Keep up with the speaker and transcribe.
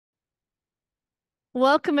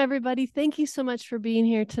Welcome, everybody. Thank you so much for being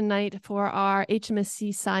here tonight for our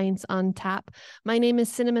HMSC Science on Tap. My name is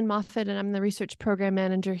Cinnamon Moffett, and I'm the Research Program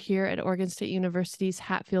Manager here at Oregon State University's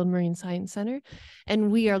Hatfield Marine Science Center. And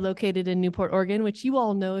we are located in Newport, Oregon, which you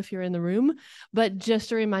all know if you're in the room. But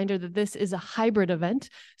just a reminder that this is a hybrid event.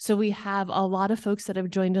 So we have a lot of folks that have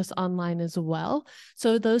joined us online as well.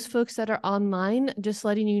 So those folks that are online, just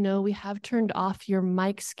letting you know, we have turned off your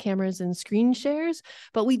mics, cameras, and screen shares,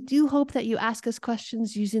 but we do hope that you ask us questions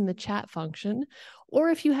using the chat function, or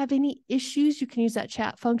if you have any issues, you can use that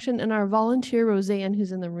chat function, and our volunteer Roseanne,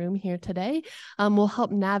 who's in the room here today, will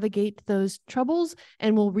help navigate those troubles,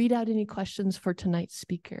 and we'll read out any questions for tonight's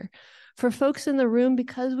speaker. For folks in the room,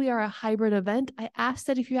 because we are a hybrid event, I ask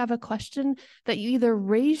that if you have a question that you either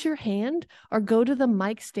raise your hand or go to the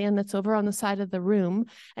mic stand that's over on the side of the room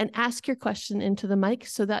and ask your question into the mic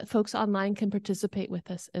so that folks online can participate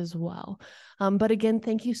with us as well. But again,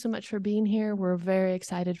 thank you so much for being here. We're very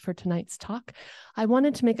excited for tonight's talk. I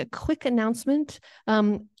wanted to make a quick announcement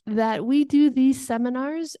that we do these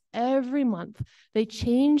seminars every month. They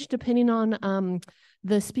change depending on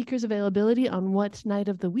the speaker's availability on what night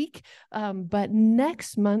of the week. But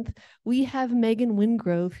next month, we have Megan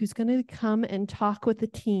Wingrove, who's going to come and talk with the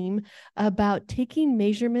team about taking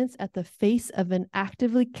measurements at the face of an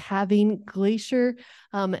actively calving glacier.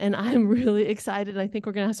 And I'm really excited. I think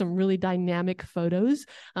we're going to have some really dynamic photos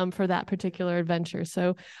for that particular adventure.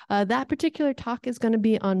 So that particular talk is going to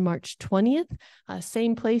be on March 20th,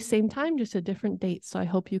 same place, same time, just a different date. So I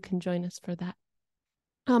hope you can join us for that.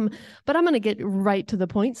 But I'm going to get right to the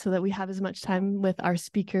point so that we have as much time with our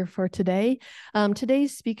speaker for today.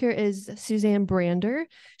 Today's speaker is Susanne Brander.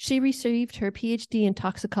 She received her PhD in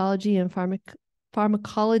toxicology and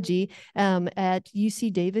pharmacology at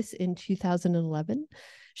UC Davis in 2011.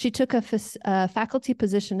 She took a faculty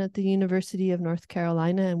position at the University of North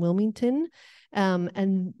Carolina in Wilmington.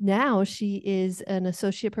 And now she is an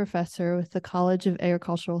associate professor with the College of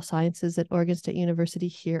Agricultural Sciences at Oregon State University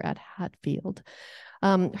here at Hatfield.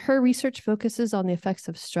 Her research focuses on the effects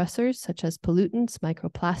of stressors such as pollutants,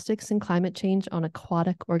 microplastics, and climate change on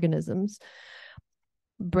aquatic organisms.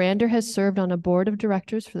 Brander has served on a board of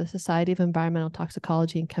directors for the Society of Environmental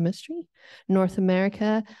Toxicology and Chemistry, North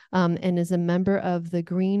America, and is a member of the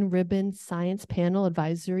Green Ribbon Science Panel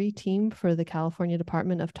Advisory Team for the California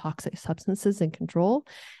Department of Toxic Substances and Control,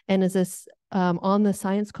 and is on the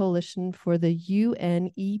Science Coalition for the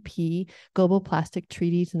UNEP Global Plastic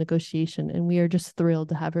Treaties Negotiation. And we are just thrilled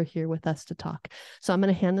to have her here with us to talk. So I'm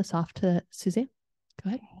going to hand this off to Susanne. Go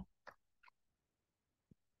ahead.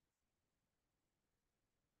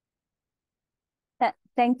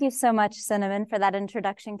 Thank you so much, Cinnamon, for that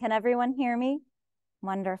introduction. Can everyone hear me?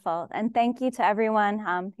 Wonderful. And thank you to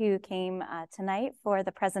everyone who came tonight for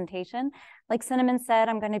the presentation. Like Cinnamon said,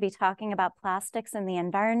 I'm going to be talking about plastics in the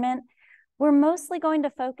environment. We're mostly going to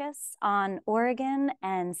focus on Oregon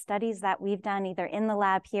and studies that we've done either in the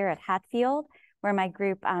lab here at Hatfield, where my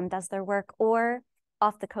group does their work, or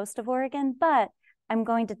off the coast of Oregon. But I'm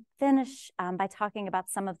going to finish by talking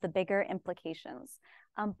about some of the bigger implications.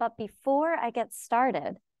 But before I get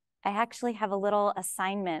started, I actually have a little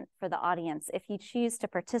assignment for the audience if you choose to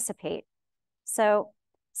participate. So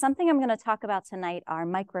something I'm going to talk about tonight are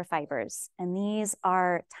microfibers. And these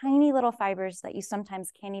are tiny little fibers that you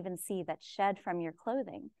sometimes can't even see that shed from your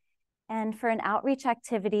clothing. And for an outreach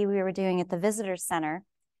activity we were doing at the visitor center,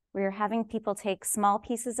 we were having people take small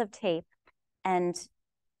pieces of tape and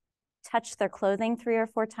touch their clothing 3 or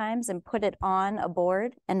 4 times and put it on a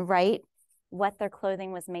board and write what their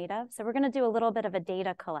clothing was made of. So we're going to do a little bit of a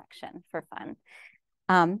data collection for fun.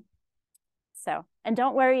 And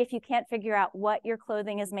don't worry if you can't figure out what your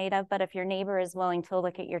clothing is made of, but if your neighbor is willing to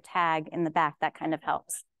look at your tag in the back, that kind of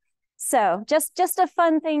helps. So just a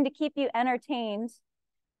fun thing to keep you entertained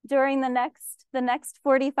during the next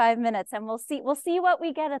 45 minutes, and we'll see what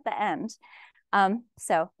we get at the end.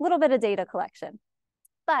 So a little bit of data collection.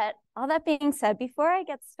 But all that being said, before I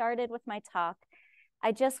get started with my talk,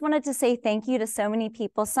 I just wanted to say thank you to so many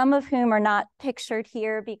people, some of whom are not pictured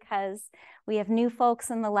here because we have new folks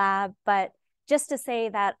in the lab, but just to say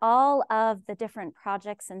that all of the different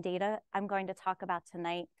projects and data I'm going to talk about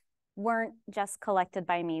tonight weren't just collected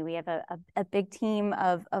by me. We have a big team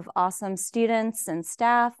of awesome students and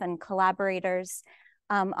staff and collaborators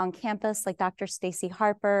on campus, like Dr. Stacy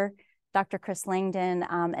Harper, Dr. Chris Langdon,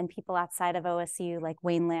 and people outside of OSU like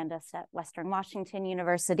Wayne Landis at Western Washington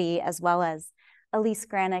University, as well as Elise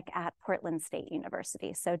Granick at Portland State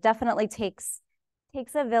University. So definitely takes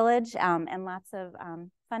a village and lots of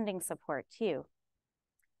funding support too.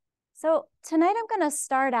 So tonight I'm going to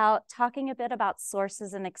start out talking a bit about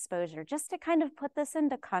sources and exposure, just to kind of put this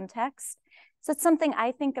into context. So it's something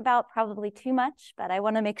I think about probably too much, but I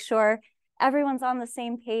want to make sure everyone's on the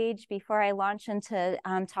same page before I launch into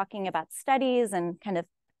talking about studies and kind of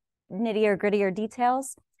nittier grittier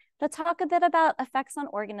details. To talk a bit about effects on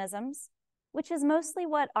organisms, which is mostly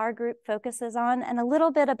what our group focuses on, and a little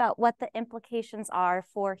bit about what the implications are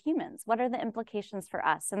for humans. What are the implications for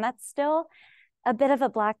us? And that's still a bit of a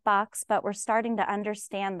black box, but we're starting to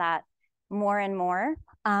understand that more and more.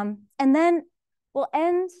 And then we'll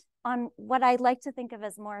end on what I'd like to think of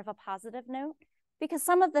as more of a positive note, because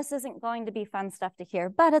some of this isn't going to be fun stuff to hear.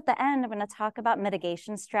 But at the end, I'm going to talk about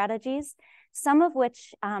mitigation strategies, some of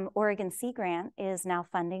which Oregon Sea Grant is now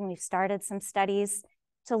funding. We've started some studies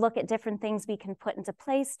to look at different things we can put into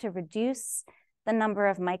place to reduce the number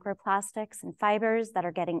of microplastics and fibers that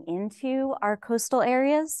are getting into our coastal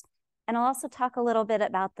areas. And I'll also talk a little bit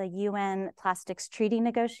about the UN plastics treaty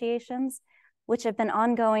negotiations, which have been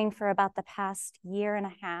ongoing for about the past year and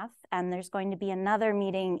a half. And there's going to be another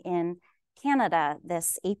meeting in Canada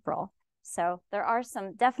this April. So there are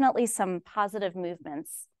definitely some positive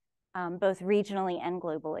movements, both regionally and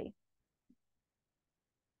globally.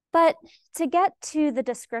 But to get to the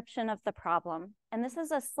description of the problem, and this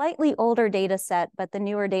is a slightly older data set, but the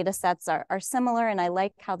newer data sets are similar, and I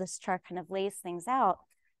like how this chart kind of lays things out.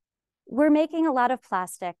 We're making a lot of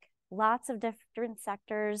plastic. Lots of different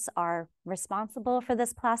sectors are responsible for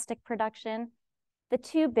this plastic production. The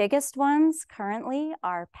two biggest ones currently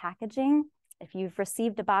are packaging. If you've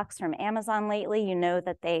received a box from Amazon lately, you know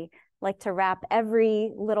that they like to wrap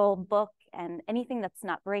every little book and anything that's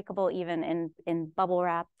not breakable even in bubble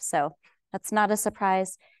wrap. So that's not a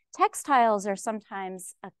surprise. Textiles are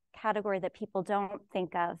sometimes a category that people don't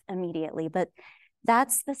think of immediately, but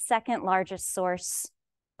that's the second largest source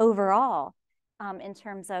overall in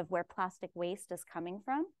terms of where plastic waste is coming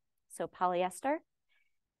from, so polyester.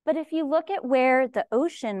 But if you look at where the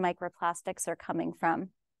ocean microplastics are coming from,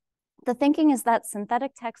 the thinking is that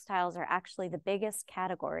synthetic textiles are actually the biggest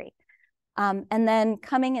category. And then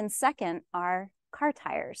coming in second are car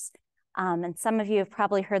tires. And some of you have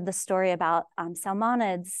probably heard the story about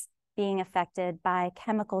salmonids being affected by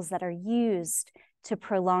chemicals that are used to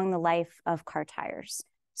prolong the life of car tires.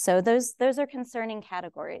 So those are concerning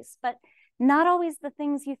categories, but not always the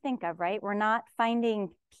things you think of, right? We're not finding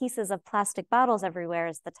pieces of plastic bottles everywhere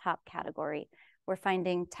as the top category. We're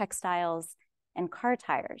finding textiles and car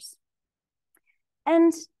tires.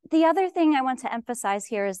 And the other thing I want to emphasize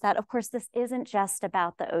here is that, of course, this isn't just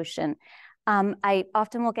about the ocean. I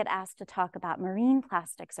often will get asked to talk about marine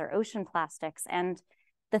plastics or ocean plastics. And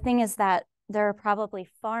the thing is that there are probably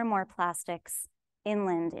far more plastics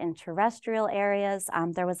inland in terrestrial areas.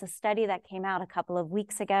 There was a study that came out a couple of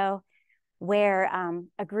weeks ago where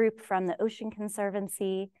a group from the Ocean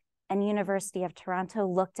Conservancy and University of Toronto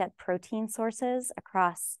looked at protein sources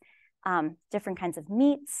across different kinds of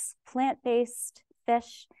meats, plant-based,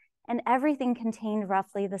 fish, and everything contained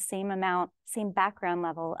roughly the same background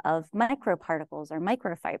level of microparticles or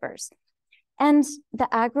microfibers. And the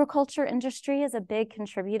agriculture industry is a big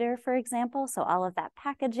contributor, for example. So all of that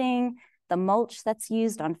packaging, the mulch that's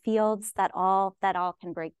used on fields, that all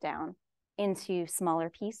can break down into smaller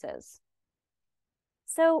pieces.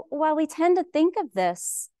 So while we tend to think of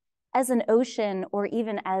this as an ocean or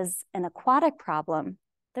even as an aquatic problem,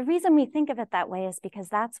 the reason we think of it that way is because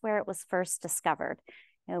that's where it was first discovered.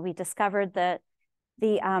 You know, we discovered the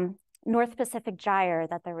North Pacific Gyre,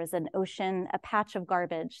 that there was an ocean, a patch of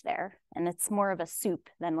garbage there, and it's more of a soup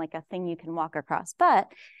than like a thing you can walk across. But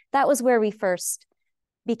that was where we first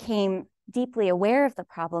became deeply aware of the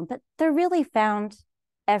problem, but they're really found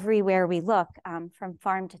everywhere we look, from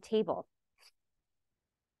farm to table.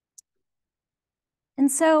 And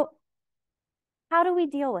so how do we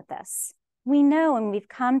deal with this? We know, and we've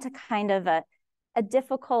come to kind of a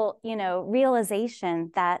difficult,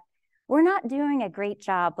 realization that we're not doing a great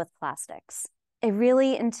job with plastics. It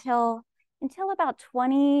really, until about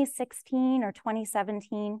 2016 or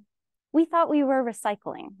 2017, we thought we were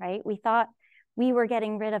recycling, right? We thought we were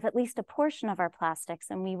getting rid of at least a portion of our plastics,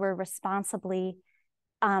 and we were responsibly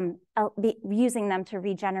using them to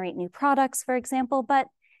regenerate new products, for example. But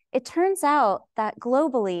it turns out that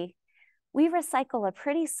globally, we recycle a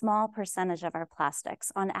pretty small percentage of our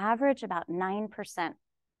plastics, on average about 9%.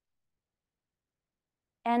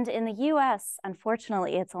 And in the US,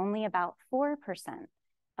 unfortunately, it's only about 4%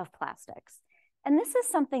 of plastics. And this is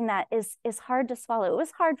something that is hard to swallow. It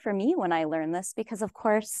was hard for me when I learned this because, of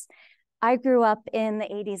course, I grew up in the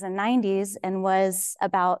 80s and 90s and was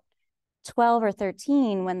about 12 or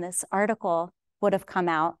 13 when this article would have come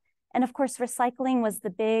out. And of course, recycling was the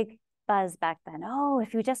big buzz back then. Oh,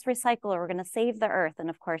 if you just recycle, we're going to save the earth. And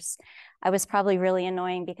of course, I was probably really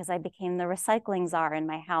annoying because I became the recycling czar in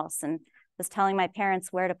my house and was telling my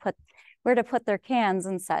parents where to put their cans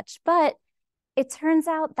and such. But it turns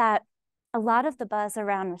out that a lot of the buzz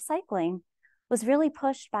around recycling was really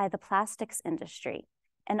pushed by the plastics industry.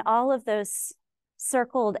 And all of those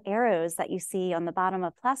circled arrows that you see on the bottom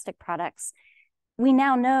of plastic products, we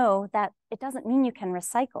now know that it doesn't mean you can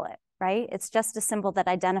recycle it, right? It's just a symbol that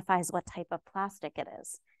identifies what type of plastic it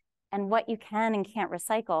is. And what you can and can't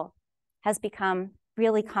recycle has become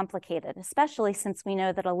really complicated, especially since we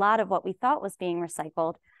know that a lot of what we thought was being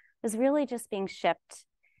recycled was really just being shipped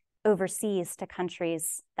overseas to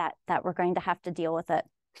countries that were going to have to deal with it.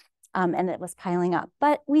 And it was piling up.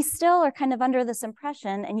 But we still are kind of under this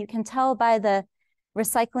impression, and you can tell by the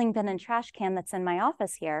recycling bin and trash can that's in my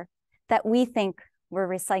office here, that we think we're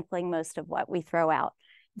recycling most of what we throw out.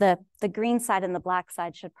 The green side and the black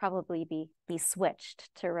side should probably be switched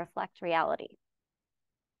to reflect reality.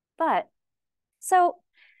 But so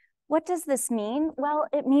what does this mean? Well,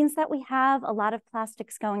 it means that we have a lot of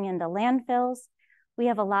plastics going into landfills. We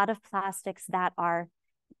have a lot of plastics that are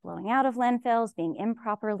blowing out of landfills, being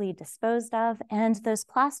improperly disposed of, and those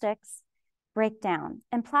plastics break down.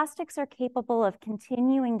 And plastics are capable of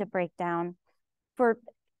continuing to break down for,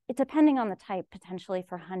 depending on the type, potentially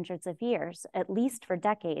for hundreds of years, at least for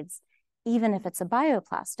decades, even if it's a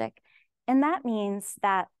bioplastic. And that means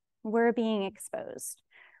that we're being exposed.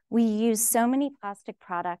 We use so many plastic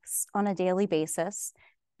products on a daily basis,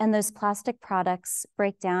 and those plastic products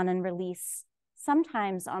break down and release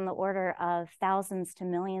sometimes on the order of thousands to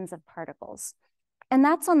millions of particles. And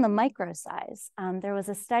that's on the micro size. There was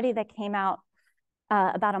a study that came out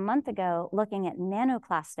about a month ago looking at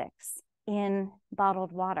nanoplastics in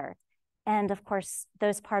bottled water. And of course,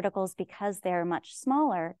 those particles, because they're much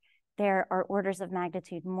smaller, there are orders of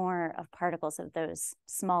magnitude more of particles of those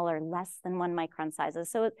smaller, less than 1 micron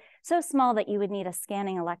sizes. So small that you would need a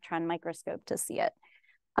scanning electron microscope to see it.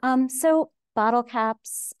 So bottle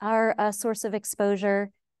caps are a source of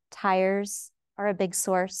exposure. Tires are a big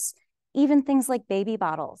source. Even things like baby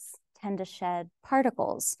bottles tend to shed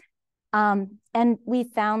particles. And we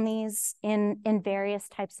found these in various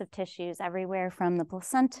types of tissues, everywhere from the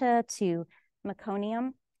placenta to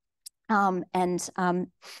meconium, and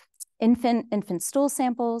infant stool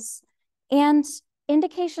samples. And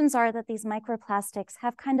indications are that these microplastics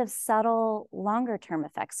have kind of subtle, longer-term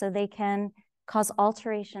effects. So they can cause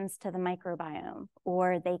alterations to the microbiome,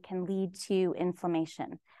 or they can lead to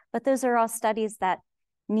inflammation. But those are all studies that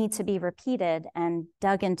need to be repeated and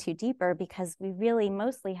dug into deeper, because we really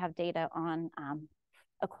mostly have data on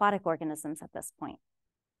aquatic organisms at this point.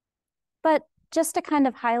 But just to kind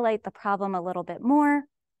of highlight the problem a little bit more,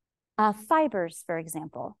 fibers, for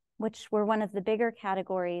example, which were one of the bigger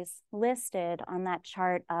categories listed on that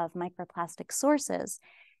chart of microplastic sources,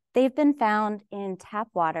 they've been found in tap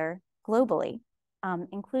water globally,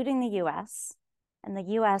 including the US. In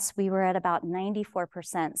the US, we were at about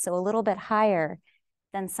 94%, so a little bit higher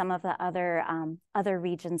than some of the other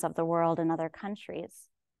regions of the world and other countries.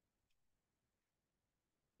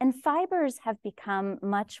 And fibers have become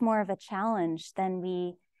much more of a challenge than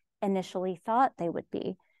we initially thought they would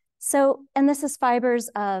be. So, and this is fibers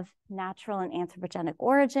of natural and anthropogenic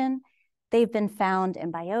origin. They've been found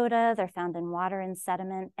in biota, they're found in water and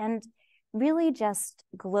sediment, and really just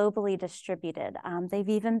globally distributed. They've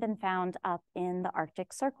even been found up in the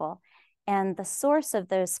Arctic Circle. And the source of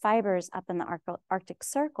those fibers up in the Arctic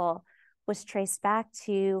Circle was traced back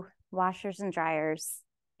to washers and dryers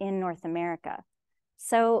in North America.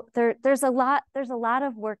 So there's a lot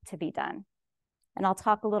of work to be done. And I'll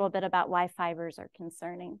talk a little bit about why fibers are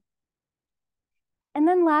concerning. And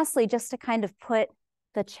then lastly, just to kind of put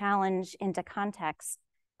the challenge into context,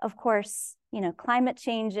 of course, you know, climate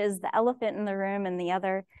change is the elephant in the room and the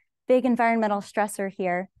other big environmental stressor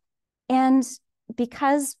here. And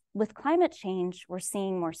because with climate change, we're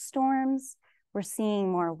seeing more storms, we're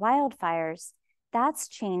seeing more wildfires, that's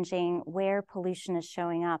changing where pollution is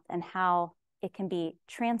showing up and how it can be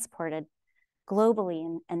transported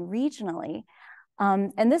globally and regionally.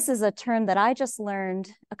 And this is a term that I just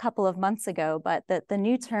learned a couple of months ago, but the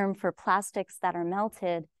new term for plastics that are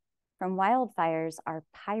melted from wildfires are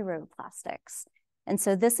pyroplastics. And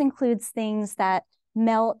so this includes things that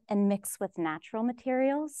melt and mix with natural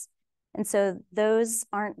materials. And so those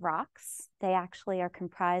aren't rocks. They actually are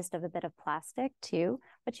comprised of a bit of plastic too,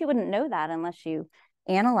 but you wouldn't know that unless you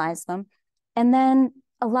analyze them. And then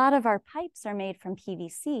a lot of our pipes are made from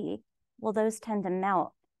PVC. Well, those tend to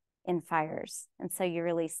melt in fires. And so you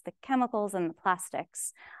release the chemicals and the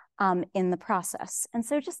plastics in the process. And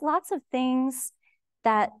so just lots of things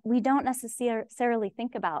that we don't necessarily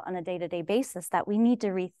think about on a day-to-day basis that we need to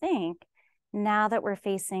rethink now that we're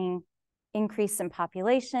facing increase in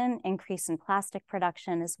population, increase in plastic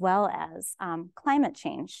production, as well as climate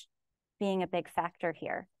change being a big factor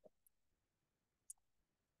here.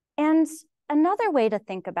 And another way to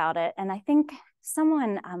think about it, and I think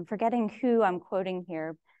someone, I'm forgetting who I'm quoting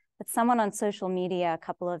here, but someone on social media a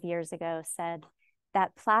couple of years ago said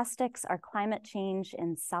that plastics are climate change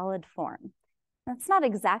in solid form. That's not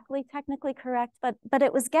exactly technically correct, but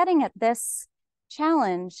it was getting at this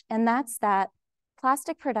challenge, and that's that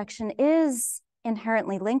plastic production is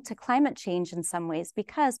inherently linked to climate change in some ways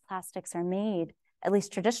because plastics are made, at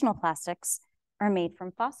least traditional plastics, are made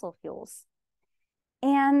from fossil fuels.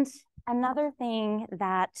 And another thing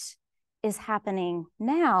that is happening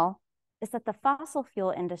now is that the fossil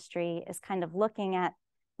fuel industry is kind of looking at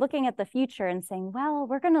the future and saying, well,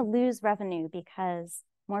 we're going to lose revenue because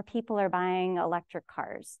more people are buying electric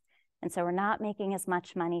cars. And so we're not making as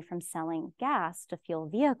much money from selling gas to fuel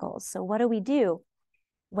vehicles. So what do?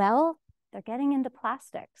 Well, they're getting into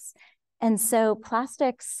plastics. And so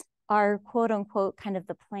plastics are, quote unquote, kind of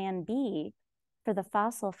the plan B for the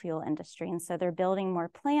fossil fuel industry. And so they're building more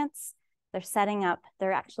plants,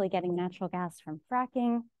 they're actually getting natural gas from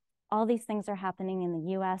fracking. All these things are happening in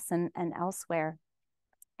the US and elsewhere.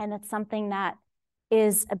 And it's something that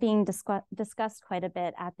is being discussed quite a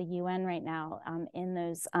bit at the UN right now in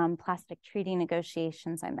those plastic treaty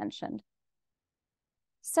negotiations I mentioned.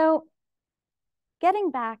 So getting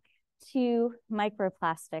back to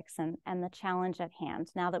microplastics and the challenge at hand,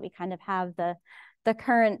 now that we kind of have the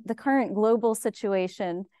current global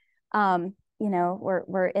situation, you know,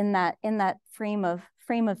 we're in that frame of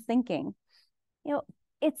thinking. You know,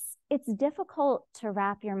 it's difficult to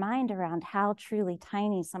wrap your mind around how truly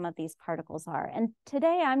tiny some of these particles are. And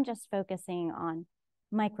today I'm just focusing on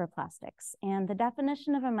microplastics. And the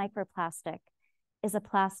definition of a microplastic is a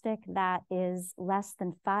plastic that is less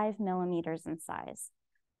than 5 millimeters in size.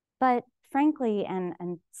 But frankly,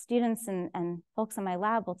 and students and folks in my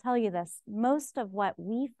lab will tell you this, most of what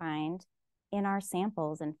we find in our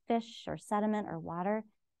samples in fish or sediment or water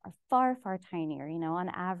are far, far tinier, you know, on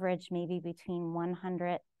average, maybe between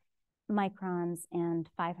 100 microns and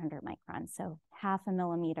 500 microns, so 0.5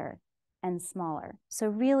 millimeter and smaller, so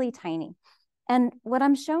really tiny. And what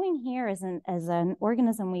I'm showing here is an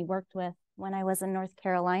organism we worked with when I was in North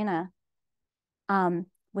Carolina,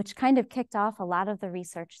 which kind of kicked off a lot of the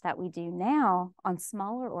research that we do now on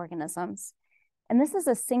smaller organisms. And this is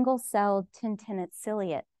a single-celled tintinnate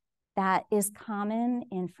ciliate that is common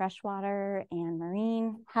in freshwater and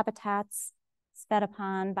marine habitats. It's fed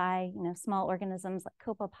upon by, you know, small organisms like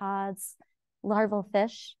copepods, larval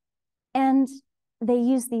fish. And they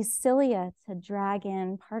use these cilia to drag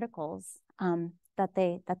in particles that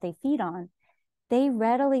they feed on. They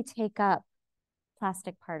readily take up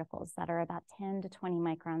plastic particles that are about 10 to 20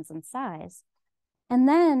 microns in size. And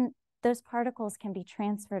then those particles can be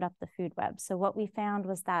transferred up the food web. So what we found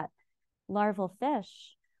was that larval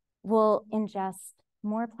fish will ingest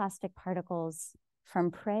more plastic particles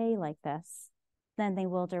from prey like this than they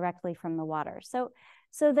will directly from the water. So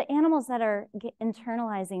the animals that are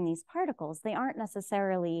internalizing these particles, they aren't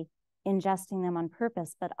necessarily ingesting them on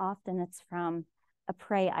purpose, but often it's from a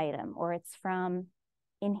prey item or it's from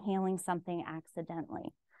inhaling something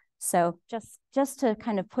accidentally. So just to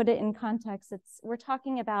kind of put it in context, we're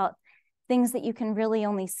talking about things that you can really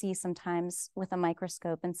only see sometimes with a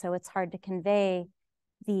microscope. And so it's hard to convey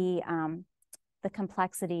the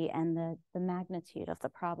complexity and the magnitude of the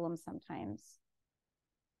problem sometimes.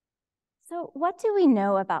 So what do we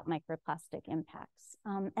know about microplastic impacts?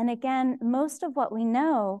 And again, most of what we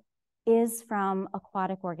know is from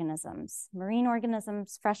aquatic organisms, marine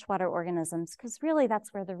organisms, freshwater organisms, because really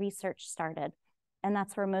that's where the research started. And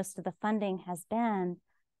that's where most of the funding has been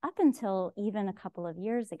up until even a couple of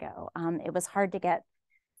years ago. It was hard to get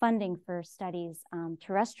funding for studies,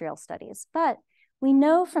 terrestrial studies, but we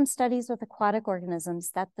know from studies with aquatic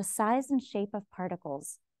organisms that the size and shape of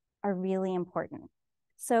particles are really important.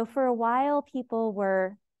 So for a while, people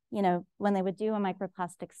were, you know, when they would do a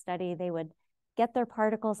microplastic study, they would get their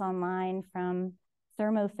particles online from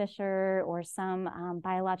Thermo Fisher or some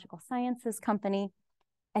biological sciences company,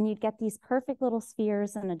 and you'd get these perfect little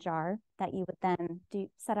spheres in a jar that you would then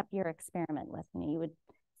set up your experiment with. You know, you would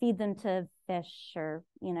feed them to fish or,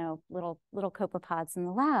 you know, little copepods in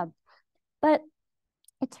the lab. But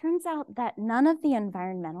it turns out that none of the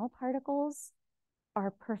environmental particles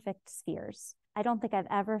are perfect spheres. I don't think I've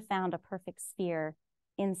ever found a perfect sphere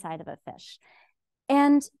inside of a fish.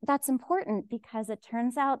 And that's important because it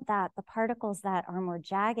turns out that the particles that are more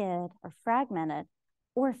jagged or fragmented,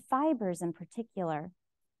 or fibers in particular,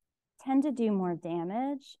 tend to do more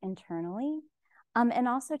damage internally, and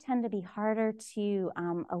also tend to be harder to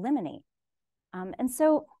eliminate. And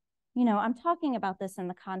so, you know, I'm talking about this in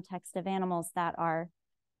the context of animals that are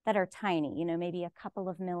tiny, you know, maybe a couple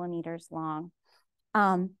of millimeters long.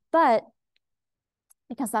 But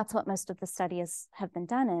because that's what most of the studies have been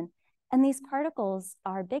done in. And these particles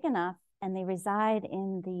are big enough and they reside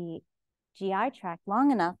in the GI tract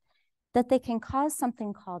long enough that they can cause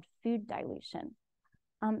something called food dilution.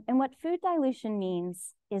 And what food dilution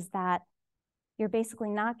means is that you're basically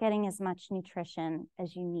not getting as much nutrition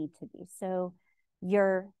as you need to be. So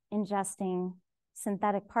you're ingesting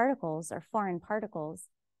synthetic particles or foreign particles,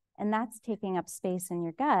 and that's taking up space in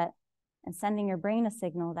your gut and sending your brain a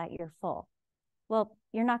signal that you're full. Well,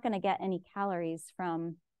 you're not going to get any calories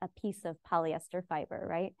from a piece of polyester fiber,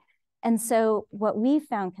 right? And so what we've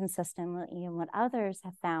found consistently and what others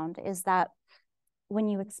have found is that when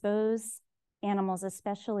you expose animals,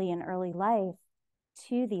 especially in early life,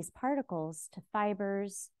 to these particles, to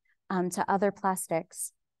fibers, to other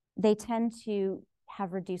plastics, they tend to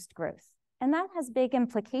have reduced growth. And that has big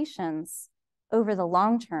implications over the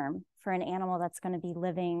long term for an animal that's going to be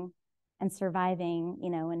living and surviving,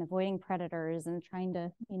 you know, and avoiding predators and trying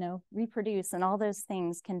to, you know, reproduce, and all those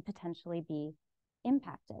things can potentially be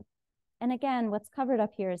impacted. And again, what's covered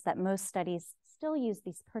up here is that most studies still use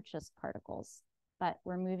these purchased particles, but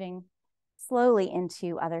we're moving slowly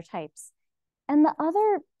into other types. And the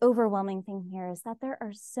other overwhelming thing here is that there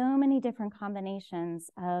are so many different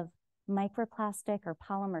combinations of microplastic or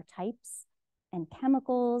polymer types and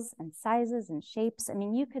chemicals and sizes and shapes. I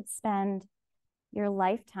mean, you could spend your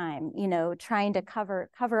lifetime, you know, trying to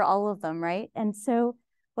cover all of them, right? And so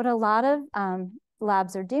what a lot of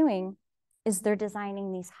labs are doing is they're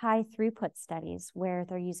designing these high throughput studies where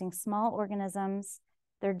they're using small organisms,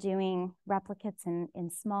 they're doing replicates in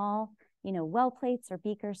small, you know, well plates or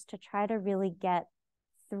beakers to try to really get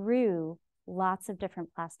through lots of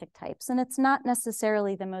different plastic types. And it's not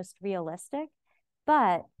necessarily the most realistic,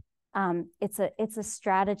 but it's a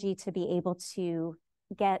strategy to be able to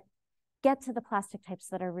get to the plastic types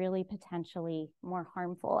that are really potentially more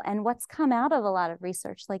harmful. And what's come out of a lot of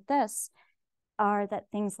research like this are that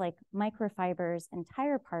things like microfibers and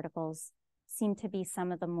tire particles seem to be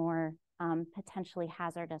some of the more potentially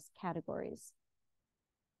hazardous categories.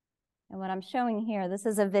 And what I'm showing here, this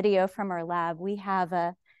is a video from our lab. We have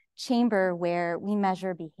a chamber where we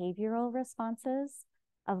measure behavioral responses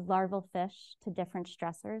of larval fish to different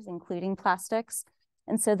stressors, including plastics.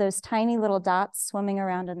 And so those tiny little dots swimming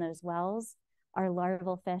around in those wells are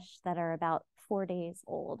larval fish that are about 4 days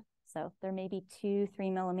old. So they're maybe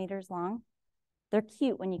 2-3 millimeters long. They're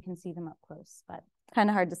cute when you can see them up close, but kind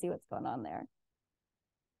of hard to see what's going on there.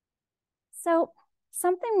 So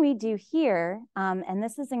something we do here, and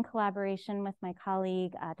this is in collaboration with my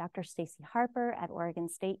colleague, Dr. Stacy Harper at Oregon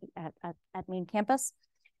State at main campus,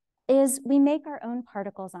 is we make our own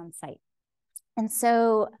particles on site. And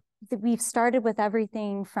so we've started with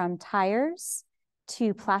everything from tires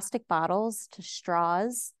to plastic bottles to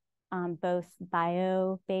straws, both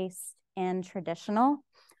bio-based and traditional,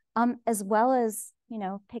 as well as, you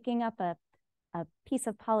know, picking up a piece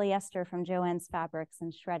of polyester from Joanne's Fabrics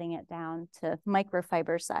and shredding it down to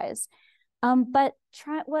microfiber size. But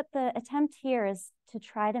what the attempt here is to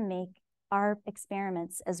try to make our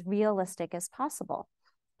experiments as realistic as possible.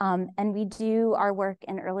 And we do our work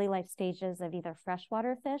in early life stages of either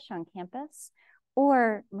freshwater fish on campus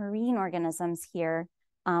or marine organisms here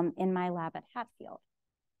in my lab at Hatfield.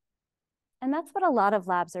 And that's what a lot of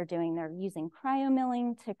labs are doing. They're using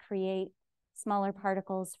cryomilling to create smaller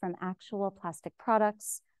particles from actual plastic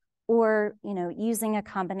products, or, you know, using a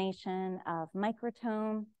combination of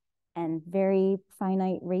microtome and very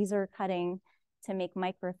finite razor cutting to make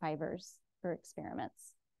microfibers for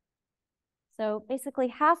experiments. So basically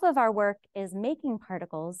half of our work is making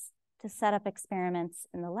particles to set up experiments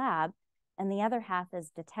in the lab, and the other half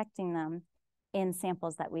is detecting them in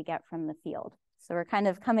samples that we get from the field. So we're kind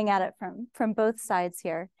of coming at it from both sides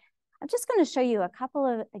here. I'm just going to show you a couple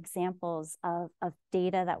of examples of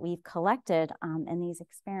data that we've collected in these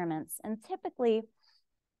experiments. And typically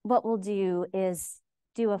what we'll do is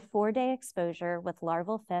do a 4-day exposure with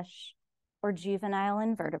larval fish or juvenile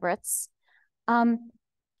invertebrates.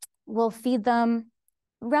 We'll feed them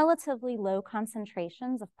relatively low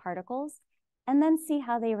concentrations of particles and then see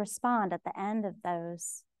how they respond at the end of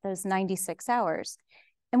those 96 hours.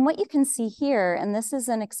 And what you can see here, and this is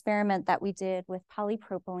an experiment that we did with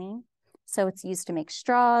polypropylene. So it's used to make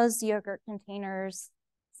straws, yogurt containers,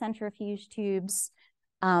 centrifuge tubes,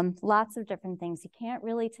 lots of different things. You can't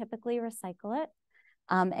really typically recycle it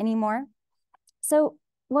anymore. So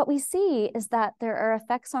what we see is that there are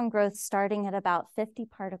effects on growth starting at about 50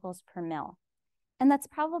 particles per mil. And that's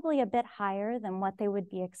probably a bit higher than what they would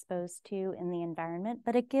be exposed to in the environment,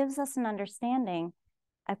 but it gives us an understanding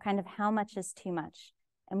of kind of how much is too much.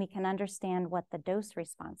 And we can understand what the dose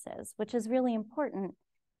response is, which is really important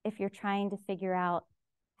if you're trying to figure out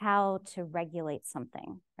how to regulate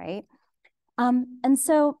something, right? And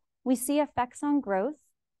so we see effects on growth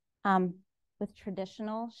with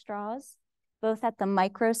traditional straws, both at the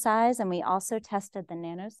micro size, and we also tested the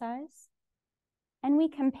nano size. And we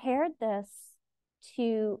compared this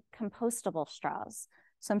to compostable straws.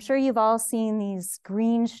 So I'm sure you've all seen these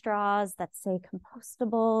green straws that say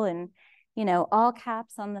compostable and, you know, all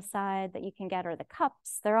caps on the side that you can get, or the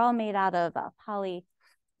cups. They're all made out of polyacetic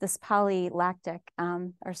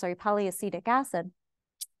acid.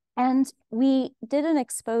 And we did an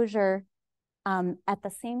exposure at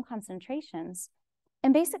the same concentrations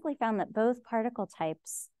and basically found that both particle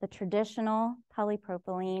types, the traditional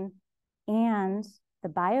polypropylene and the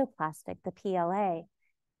bioplastic, the PLA,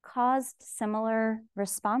 caused similar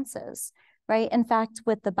responses, right? In fact,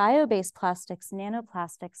 with the bio-based plastics,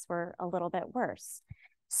 nanoplastics were a little bit worse.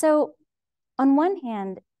 So on one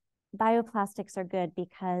hand, bioplastics are good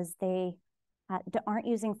because they aren't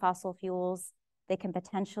using fossil fuels. They can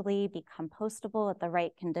potentially be compostable at the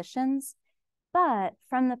right conditions. But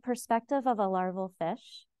from the perspective of a larval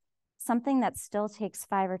fish, something that still takes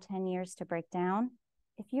 5 or 10 years to break down,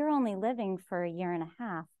 if you're only living for a year and a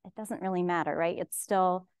half, it doesn't really matter, right? It's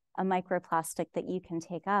still a microplastic that you can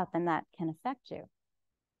take up and that can affect you.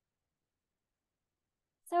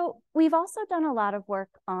 So we've also done a lot of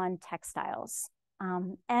work on textiles.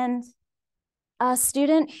 And a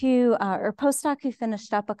student who, or postdoc who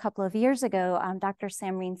finished up a couple of years ago, Dr.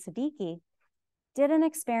 Samreen Siddiqui, did an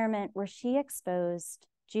experiment where she exposed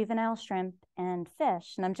juvenile shrimp and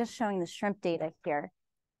fish, and I'm just showing the shrimp data here,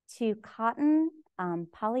 to cotton,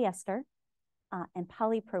 polyester, and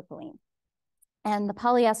polypropylene. And the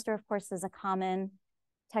polyester, of course, is a common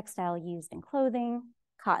textile used in clothing.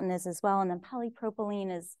 Cotton is as well, and then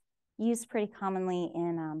polypropylene is used pretty commonly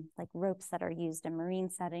in like ropes that are used in marine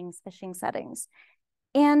settings, fishing settings.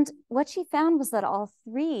 And what she found was that all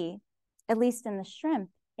three, at least in the shrimp,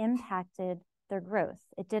 impacted their growth.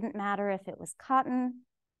 It didn't matter if it was cotton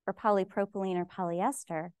or polypropylene or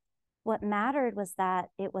polyester. What mattered was that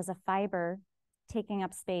it was a fiber taking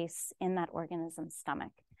up space in that organism's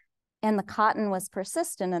stomach. And the cotton was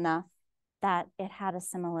persistent enough that it had a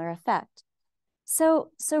similar effect. So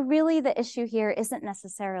really the issue here isn't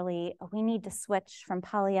necessarily, we need to switch from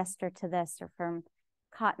polyester to this or from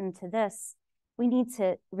cotton to this. We need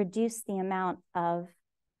to reduce the amount of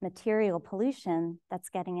material pollution that's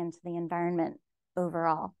getting into the environment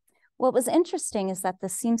overall. What was interesting is that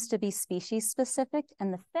this seems to be species specific,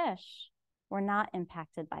 and the fish were not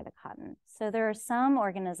impacted by the cotton. So there are some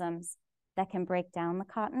organisms that can break down the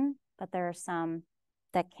cotton, but there are some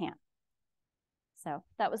that can't. So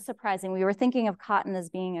that was surprising. We were thinking of cotton as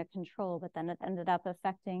being a control, but then it ended up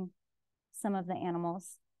affecting some of the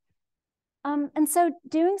animals. And so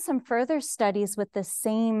doing some further studies with the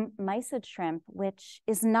same mysid shrimp, which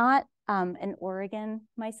is not an Oregon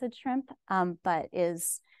mysid shrimp, but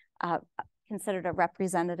is considered a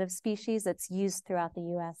representative species. It's used throughout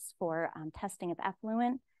the US for testing of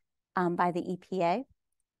effluent by the EPA.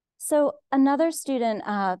 So another student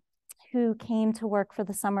who came to work for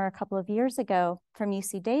the summer a couple of years ago from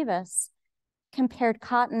UC Davis compared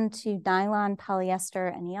cotton to nylon,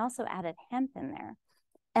 polyester, and he also added hemp in there,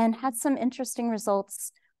 and had some interesting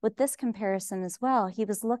results with this comparison as well. He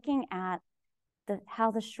was looking at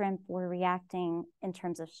how the shrimp were reacting in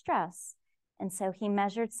terms of stress. And so he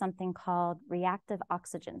measured something called reactive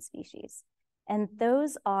oxygen species. And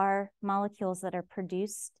those are molecules that are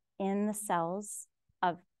produced in the cells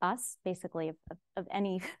of us, basically of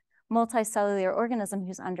any multicellular organism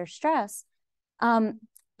who's under stress. And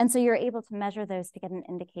so you're able to measure those to get an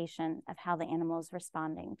indication of how the animal is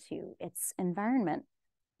responding to its environment.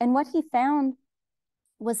 And what he found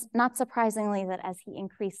was, not surprisingly, that as he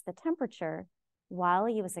increased the temperature while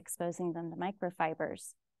he was exposing them to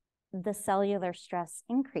microfibers, the cellular stress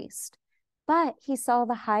increased. But he saw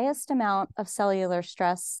the highest amount of cellular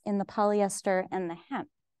stress in the polyester and the hemp,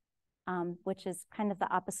 which is kind of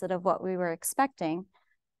the opposite of what we were expecting.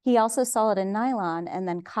 He also saw it in nylon, and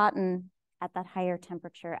then cotton at that higher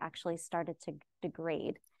temperature actually started to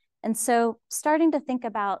degrade. And so starting to think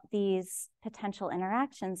about these potential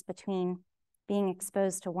interactions between being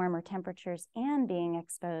exposed to warmer temperatures and being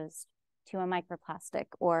exposed to a microplastic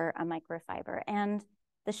or a microfiber. And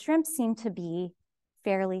the shrimp seem to be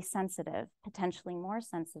fairly sensitive, potentially more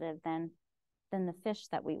sensitive than the fish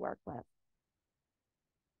that we work with.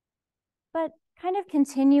 But kind of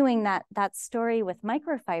continuing that story with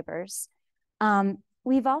microfibers,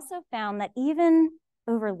 we've also found that even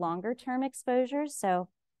over longer term exposures, so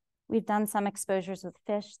we've done some exposures with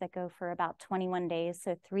fish that go for about 21 days,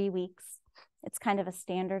 so 3 weeks. It's kind of a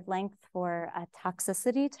standard length for a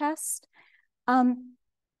toxicity test.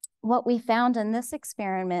 What we found in this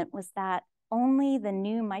experiment was that only the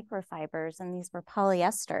new microfibers, and these were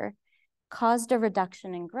polyester, caused a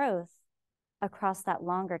reduction in growth across that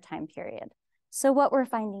longer time period. So what we're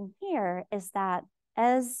finding here is that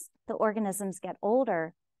as the organisms get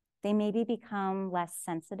older, they maybe become less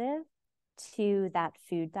sensitive to that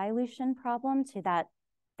food dilution problem, to that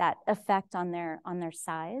effect on their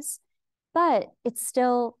size, but it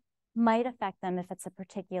still might affect them if it's a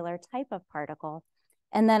particular type of particle.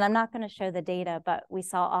 And then I'm not going to show the data, but we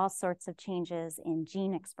saw all sorts of changes in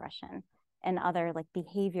gene expression and other like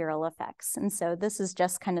behavioral effects. And so this is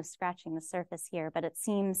just kind of scratching the surface here, but it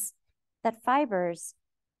seems that fibers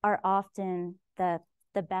are often the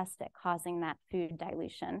best at causing that food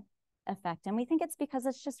dilution effect. And we think it's because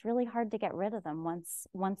it's just really hard to get rid of them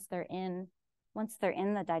once they're in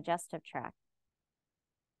the digestive tract.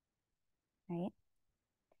 Right?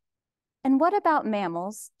 And what about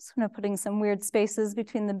mammals? Just kind of putting some weird spaces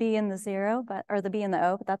between the B and the zero, or the B and the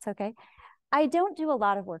O, but that's okay. I don't do a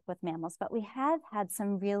lot of work with mammals, but we have had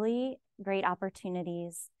some really great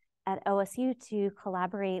opportunities at OSU to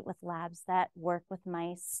collaborate with labs that work with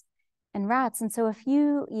mice and rats. And so a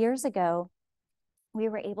few years ago, we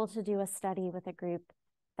were able to do a study with a group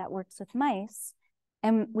that works with mice.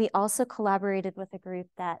 And we also collaborated with a group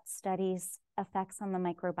that studies effects on the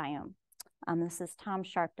microbiome. This is Tom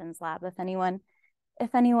Sharpton's lab, if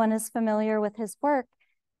anyone is familiar with his work.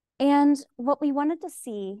 And what we wanted to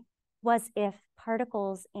see was if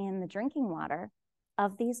particles in the drinking water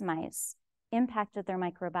of these mice impacted their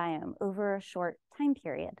microbiome over a short time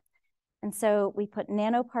period. And so we put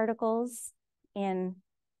nanoparticles in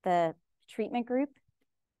the treatment group,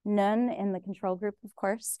 none in the control group, of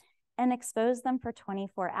course, and exposed them for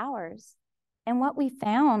 24 hours. And what we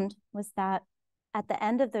found was that at the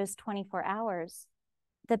end of those 24 hours,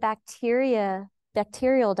 the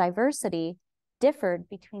bacterial diversity differed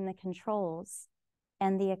between the controls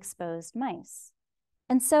and the exposed mice.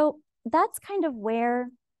 And so that's kind of where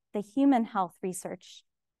the human health research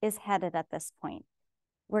is headed at this point.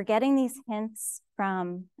 We're getting these hints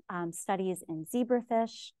from studies in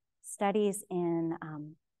zebrafish, studies in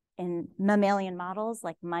mammalian models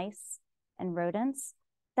like mice and rodents,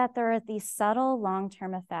 that there are these subtle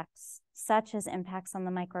long-term effects, such as impacts on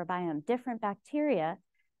the microbiome. Different bacteria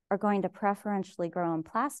are going to preferentially grow in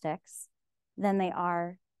plastics than they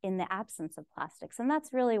are in the absence of plastics. And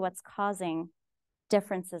that's really what's causing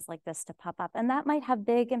differences like this to pop up. And that might have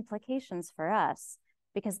big implications for us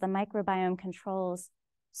because the microbiome controls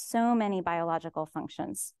so many biological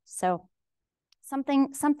functions. So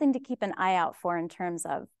something to keep an eye out for in terms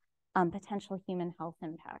of potential human health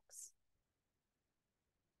impacts.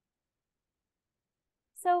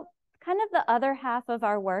 So kind of the other half of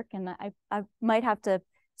our work, and I might have to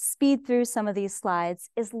speed through some of these slides,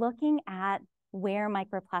 is looking at where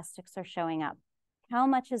microplastics are showing up. How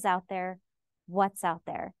much is out there? What's out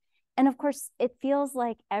there? And of course, it feels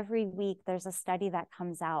like every week there's a study that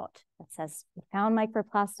comes out that says, we found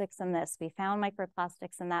microplastics in this, we found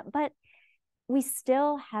microplastics in that, but we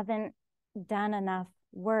still haven't done enough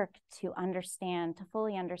work to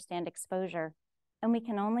fully understand exposure. And we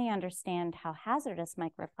can only understand how hazardous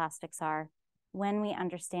microplastics are when we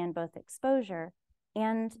understand both exposure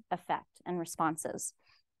and effect and responses.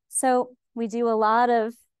 So we do a lot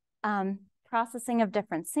of processing of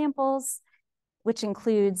different samples, which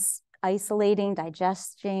includes isolating,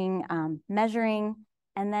 digesting, measuring,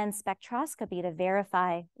 and then spectroscopy to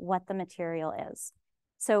verify what the material is.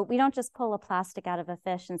 So we don't just pull a plastic out of a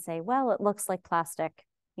fish and say, well, it looks like plastic,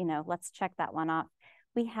 let's check that one off.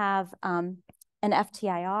 We have an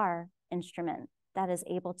FTIR instrument that is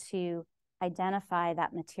able to identify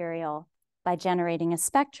that material by generating a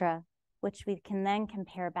spectra, which we can then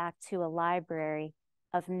compare back to a library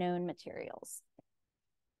of known materials.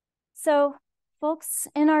 So folks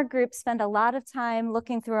in our group spend a lot of time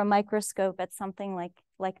looking through a microscope at something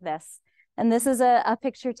like this. And this is a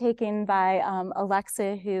picture taken by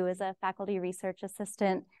Alexa, who is a faculty research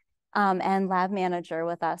assistant and lab manager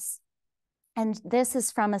with us. And this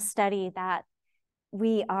is from a study that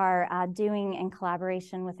we are doing in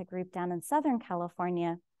collaboration with a group down in Southern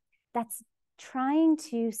California that's trying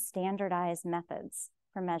to standardize methods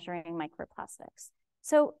for measuring microplastics.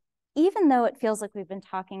 So even though it feels like we've been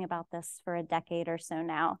talking about this for a decade or so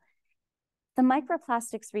now, the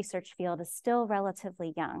microplastics research field is still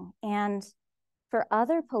relatively young. And For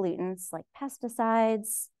other pollutants like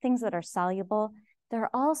pesticides, things that are soluble, there are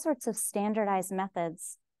all sorts of standardized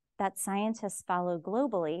methods that scientists follow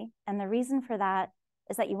globally. And the reason for that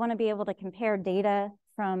is that you want to be able to compare data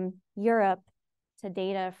from Europe to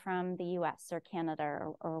data from the US or Canada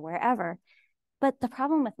or wherever. But the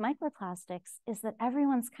problem with microplastics is that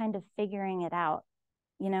everyone's kind of figuring it out,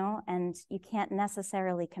 you know, and you can't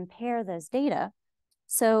necessarily compare those data.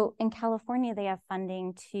 So in California, they have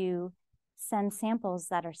funding to send samples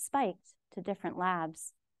that are spiked to different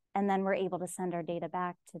labs, and then we're able to send our data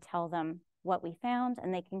back to tell them what we found,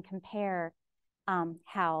 and they can compare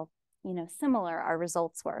how, you know, similar our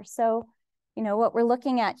results were. So, you know, what we're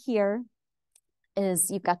looking at here is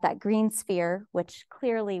you've got that green sphere, which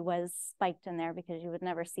clearly was spiked in there because you would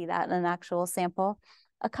never see that in an actual sample.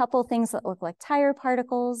 A couple things that look like tire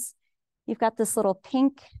particles. You've got this little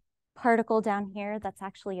pink particle down here that's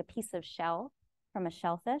actually a piece of shell from a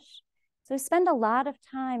shellfish. So we spend a lot of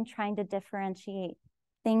time trying to differentiate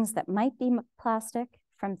things that might be plastic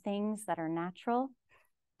from things that are natural.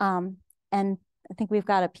 And I think we've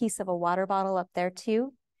got a piece of a water bottle up there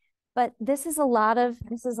too. But this is a lot of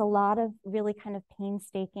really kind of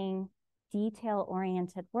painstaking,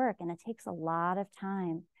 detail-oriented work, and it takes a lot of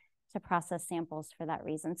time to process samples for that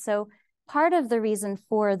reason. So part of the reason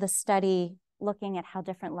for the study looking at how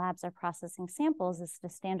different labs are processing samples is to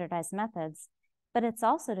standardize methods, but it's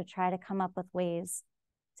also to try to come up with ways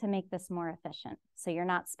to make this more efficient. So you're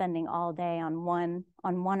not spending all day on one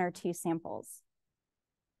or two samples,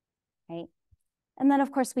 right? And then,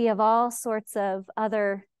 of course, we have all sorts of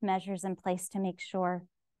other measures in place to make sure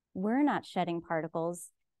we're not shedding particles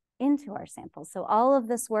into our samples. So all of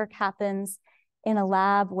this work happens in a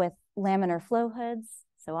lab with laminar flow hoods.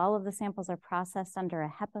 So all of the samples are processed under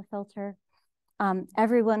a HEPA filter.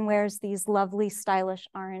 Everyone wears these lovely, stylish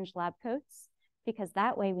orange lab coats, because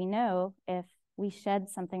that way we know if we shed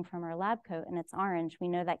something from our lab coat and it's orange, we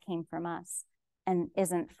know that came from us and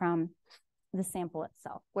isn't from the sample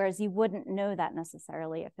itself, whereas you wouldn't know that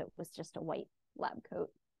necessarily if it was just a white lab coat.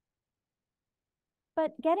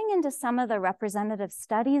 But getting into some of the representative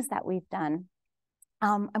studies that we've done,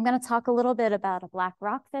 I'm going to talk a little bit about a black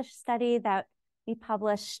rockfish study that we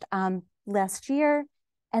published last year,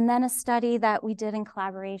 and then a study that we did in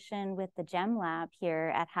collaboration with the GEM lab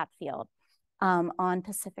here at Hatfield on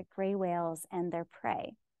Pacific gray whales and their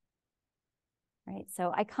prey. Right,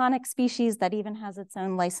 so iconic species that even has its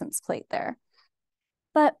own license plate there.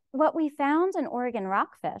 But what we found in Oregon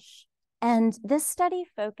rockfish, and this study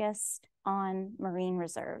focused on marine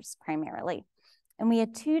reserves primarily, and we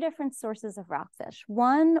had two different sources of rockfish.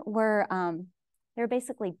 One were, they were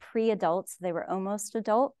basically pre-adults, they were almost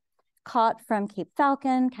adult, caught from Cape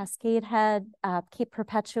Falcon, Cascade Head, Cape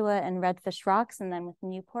Perpetua, and Redfish Rocks, and then with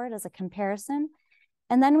Newport as a comparison.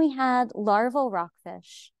 And then we had larval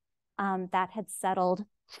rockfish that had settled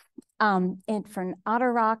in for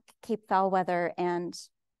Otter Rock, Cape Foulweather, and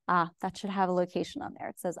that should have a location on there.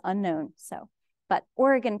 It says unknown, so, but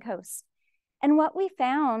Oregon coast. And what we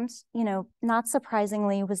found, you know, not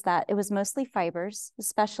surprisingly, was that it was mostly fibers,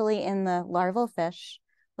 especially in the larval fish,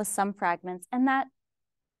 with some fragments, and that,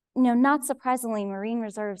 you know, not surprisingly, marine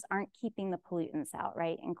reserves aren't keeping the pollutants out,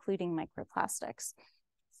 right, including microplastics.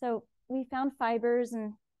 So we found fibers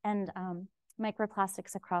and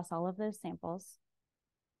microplastics across all of those samples.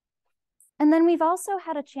 And then we've also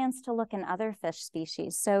had a chance to look in other fish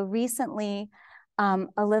species. So recently,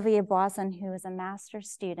 Olivia Boison, who is a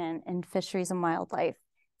master's student in fisheries and wildlife,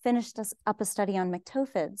 finished up a study on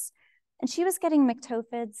myctophids. And she was getting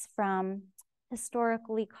myctophids from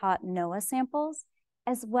historically caught NOAA samples,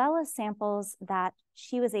 as well as samples that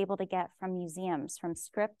she was able to get from museums, from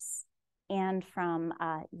Scripps and from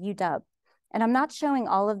UW. And I'm not showing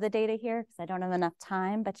all of the data here because I don't have enough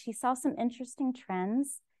time, but she saw some interesting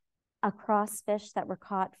trends across fish that were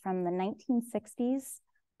caught from the 1960s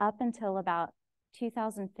up until about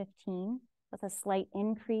 2015, with a slight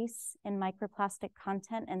increase in microplastic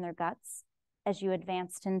content in their guts as you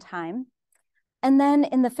advanced in time. And then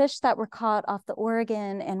in the fish that were caught off the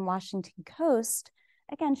Oregon and Washington coast,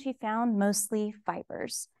 again, she found mostly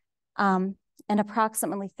fibers, and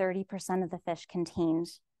approximately 30% of the fish contained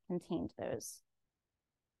those.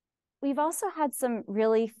 We've also had some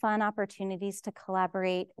really fun opportunities to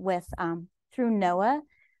collaborate with through NOAA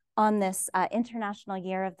on this International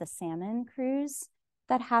Year of the Salmon cruise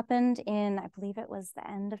that happened in, I believe it was the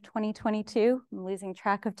end of 2022. I'm losing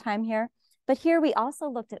track of time here. But here we also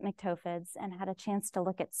looked at myctophids and had a chance to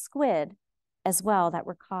look at squid as well that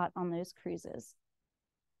were caught on those cruises.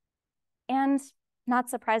 And not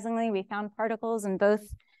surprisingly, we found particles in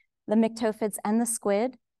both the myctophids and the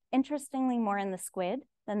squid. Interestingly, more in the squid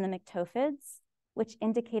than the myctophids. which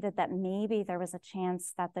indicated that maybe there was a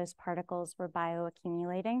chance that those particles were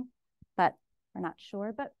bioaccumulating, but we're not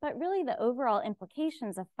sure. But really the overall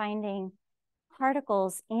implications of finding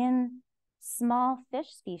particles in small fish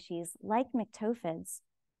species like myctophids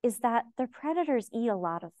is that their predators eat a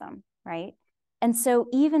lot of them, right? And so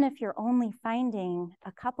even if you're only finding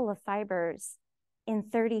a couple of fibers in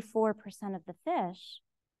 34% of the fish,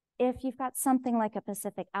 if you've got something like a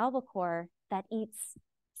Pacific albacore that eats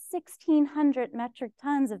 1,600 metric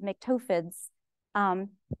tons of myctophids,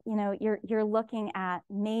 you know, you're looking at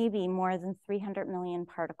maybe more than 300 million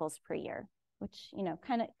particles per year, which, you know,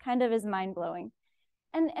 kind of is mind-blowing.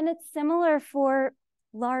 And it's similar for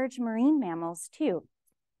large marine mammals too.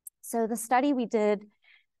 So the study we did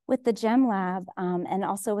with the GEM Lab and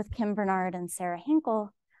also with Kim Bernard and Sarah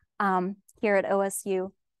Hinkle here at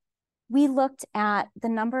OSU, we looked at the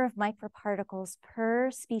number of microparticles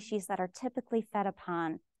per species that are typically fed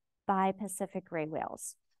upon by Pacific gray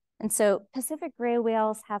whales. And so Pacific gray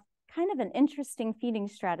whales have kind of an interesting feeding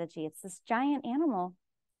strategy. It's this giant animal,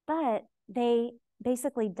 but they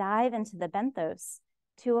basically dive into the benthos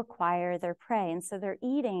to acquire their prey. And so they're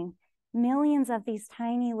eating millions of these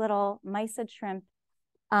tiny little mysid shrimp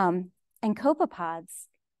and copepods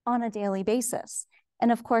on a daily basis.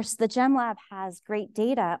 And of course, the GEM Lab has great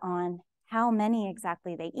data on how many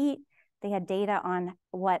exactly they eat. They had data on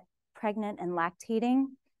what pregnant and lactating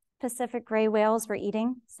Pacific gray whales were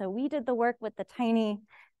eating. So we did the work with the tiny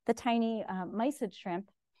mysid shrimp,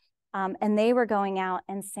 and they were going out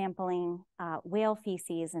and sampling whale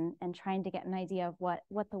feces and trying to get an idea of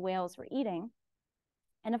what the whales were eating.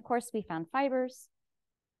 And of course, we found fibers.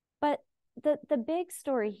 But the big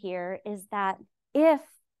story here is that if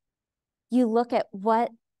you look at what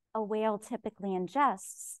a whale typically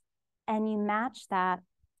ingests and you match that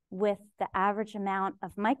with the average amount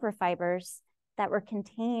of microfibers that were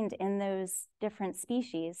contained in those different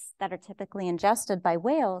species that are typically ingested by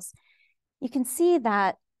whales, you can see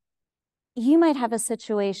that you might have a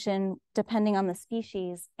situation, depending on the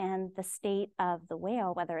species and the state of the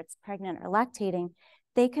whale, whether it's pregnant or lactating,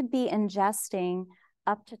 they could be ingesting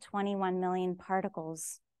up to 21 million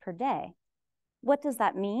particles per day. What does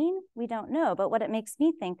that mean? We don't know, but what it makes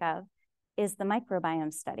me think of is the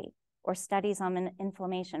microbiome study or studies on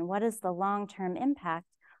inflammation. What is the long-term impact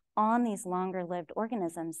on these longer-lived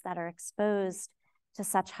organisms that are exposed to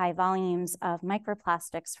such high volumes of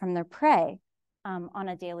microplastics from their prey on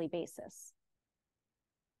a daily basis?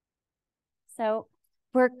 So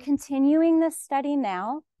we're continuing this study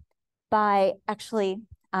now by actually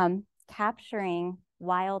capturing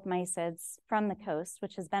wild mysids from the coast,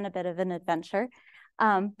 which has been a bit of an adventure.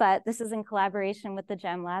 But this is in collaboration with the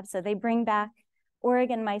GEM Lab. So they bring back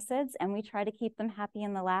Oregon mysids and we try to keep them happy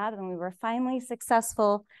in the lab. And we were finally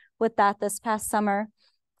successful with that this past summer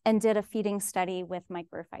and did a feeding study with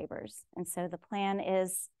microfibers. And so the plan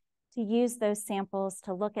is to use those samples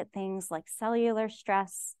to look at things like cellular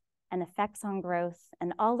stress and effects on growth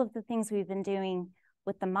and all of the things we've been doing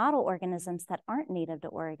with the model organisms that aren't native to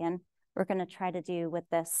Oregon. We're going to try to do with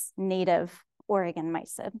this native Oregon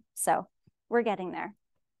mysid. So we're getting there.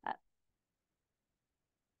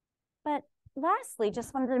 But lastly,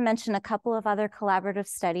 just wanted to mention a couple of other collaborative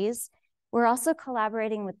studies. We're also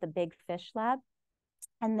collaborating with the Big Fish Lab,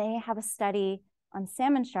 and they have a study on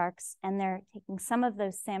salmon sharks, and they're taking some of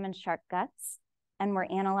those salmon shark guts, and we're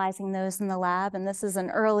analyzing those in the lab. And this is an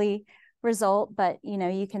early result, but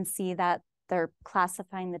you can see that they're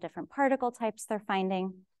classifying the different particle types they're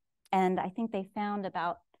finding. And I think they found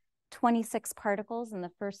about 26 particles in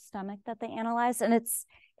the first stomach that they analyzed. And it's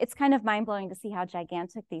kind of mind-blowing to see how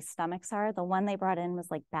gigantic these stomachs are. The one they brought in was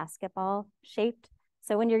like basketball shaped.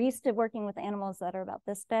 So when you're used to working with animals that are about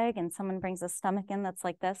this big and someone brings a stomach in that's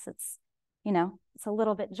like this, it's a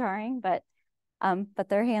little bit jarring, but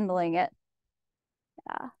they're handling it.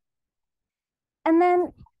 Yeah. And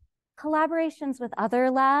then collaborations with other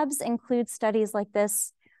labs include studies like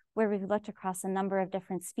this, where we've looked across a number of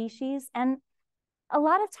different species. And a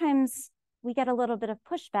lot of times we get a little bit of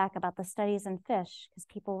pushback about the studies in fish because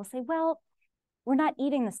people will say, well, we're not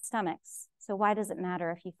eating the stomachs, so why does it matter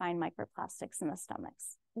if you find microplastics in the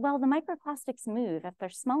stomachs? Well, the microplastics move. If they're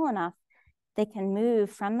small enough, they can move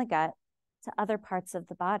from the gut to other parts of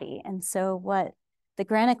the body. And so what the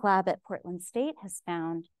Granick Lab at Portland State has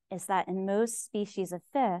found is that in most species of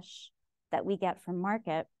fish that we get from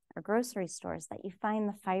market or grocery stores, that you find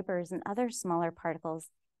the fibers and other smaller particles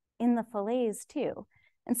in the fillets too.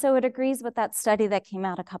 And so it agrees with that study that came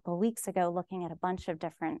out a couple of weeks ago looking at a bunch of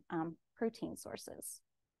different protein sources.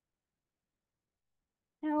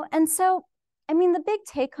 And so, the big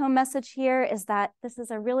take-home message here is that this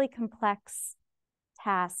is a really complex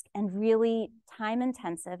task and really time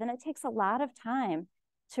intensive, and it takes a lot of time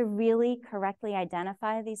to really correctly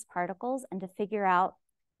identify these particles and to figure out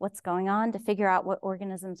what's going on, to figure out what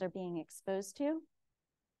organisms are being exposed to.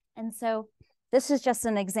 And so this is just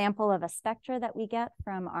an example of a spectra that we get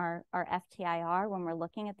from our FTIR when we're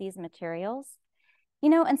looking at these materials. You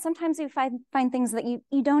know, and sometimes we find things that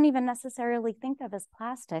you don't even necessarily think of as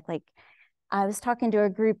plastic. Like I was talking to a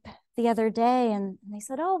group the other day and they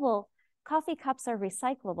said, oh, well, coffee cups are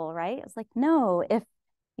recyclable, right? It's like, no, if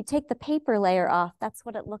you take the paper layer off, that's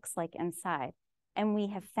what it looks like inside. And we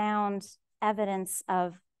have found evidence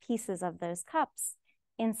of pieces of those cups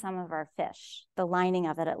in some of our fish. The lining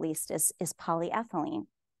of it, at least, is polyethylene.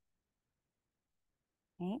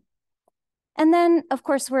 Okay. And then, of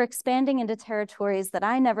course, we're expanding into territories that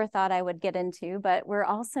I never thought I would get into, but we're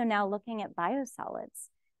also now looking at biosolids,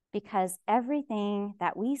 because everything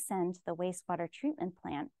that we send to the wastewater treatment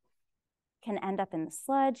plant can end up in the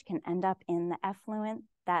sludge, can end up in the effluent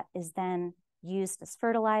that is then used as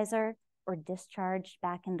fertilizer or discharged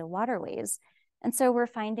back into waterways. And so we're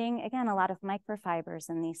finding, again, a lot of microfibers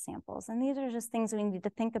in these samples. And these are just things we need to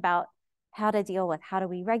think about how to deal with. How do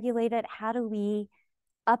we regulate it? How do we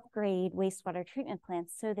upgrade wastewater treatment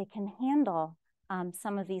plants so they can handle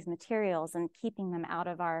some of these materials and keeping them out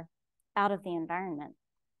of the environment?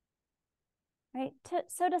 Right.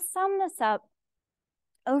 So to sum this up,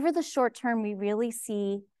 over the short term, we really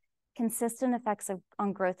see consistent effects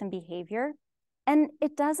on growth and behavior. And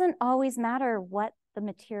it doesn't always matter what the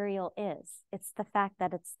material is. It's the fact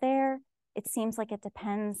that it's there. It seems like it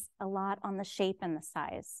depends a lot on the shape and the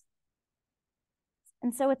size.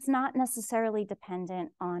 And so it's not necessarily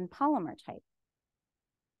dependent on polymer type.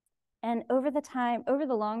 And over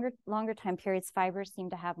the longer time periods, fibers seem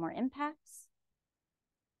to have more impacts.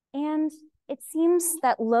 And it seems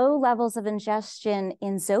that low levels of ingestion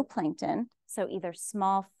in zooplankton, so either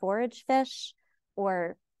small forage fish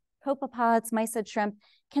or copepods, mysid shrimp,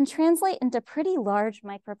 can translate into pretty large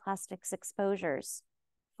microplastics exposures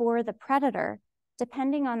for the predator,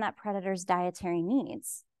 depending on that predator's dietary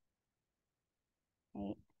needs.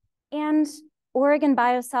 Right? And Oregon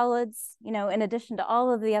biosolids, you know, in addition to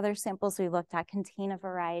all of the other samples we looked at, contain a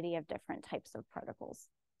variety of different types of particles.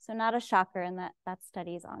 So not a shocker in that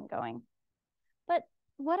study is ongoing. But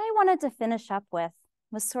what I wanted to finish up with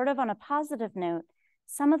was sort of on a positive note,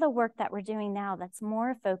 some of the work that we're doing now that's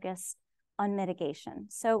more focused on mitigation.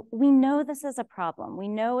 So we know this is a problem. We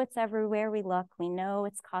know it's everywhere we look. We know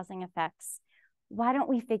it's causing effects. Why don't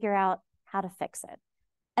we figure out how to fix it?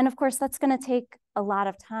 And of course, that's going to take a lot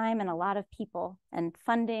of time and a lot of people and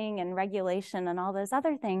funding and regulation and all those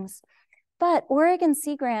other things. But Oregon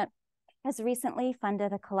Sea Grant has recently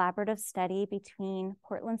funded a collaborative study between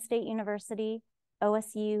Portland State University,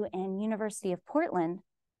 OSU, and University of Portland,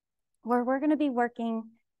 where we're going to be working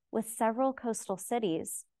with several coastal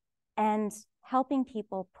cities and helping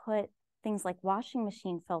people put things like washing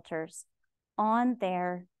machine filters on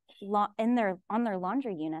their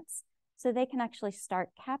laundry units so they can actually start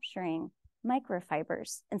capturing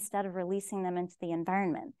microfibers instead of releasing them into the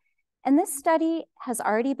environment. And this study has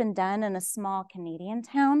already been done in a small Canadian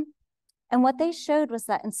town. And what they showed was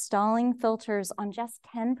that installing filters on just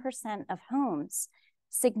 10% of homes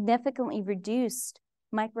significantly reduced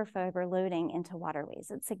microfiber loading into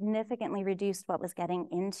waterways. It significantly reduced what was getting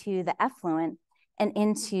into the effluent and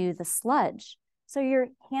into the sludge. So you're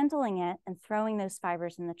handling it and throwing those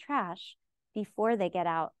fibers in the trash before they get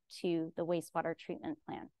out to the wastewater treatment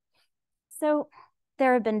plant. So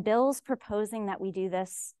there have been bills proposing that we do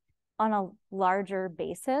this on a larger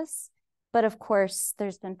basis, but of course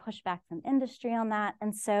there's been pushback from industry on that.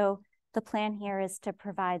 And so the plan here is to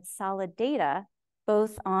provide solid data,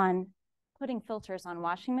 both on putting filters on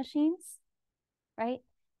washing machines, right?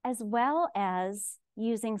 As well as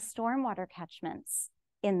using stormwater catchments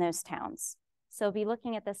in those towns. So be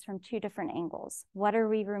looking at this from two different angles. What are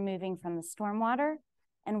we removing from the stormwater?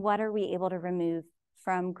 And what are we able to remove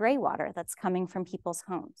from gray water that's coming from people's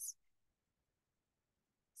homes?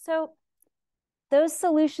 So those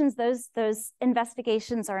solutions, those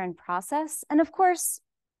investigations are in process. And of course,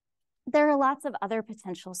 there are lots of other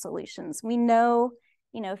potential solutions. We know,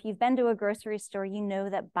 if you've been to a grocery store, you know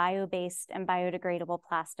that bio-based and biodegradable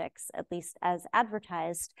plastics, at least as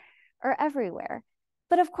advertised, are everywhere.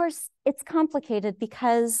 But of course, it's complicated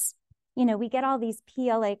because, we get all these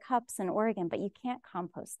PLA cups in Oregon, but you can't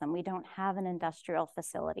compost them. We don't have an industrial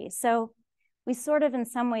facility. So we sort of, in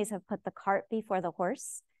some ways, have put the cart before the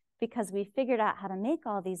horse because we figured out how to make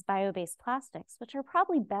all these bio-based plastics, which are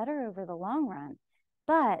probably better over the long run,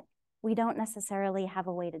 but we don't necessarily have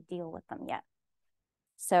a way to deal with them yet.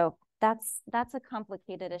 So that's a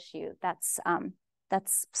complicated issue that's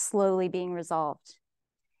that's slowly being resolved.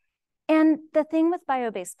 And the thing with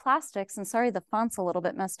bio-based plastics, and sorry, the font's a little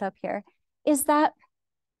bit messed up here, is that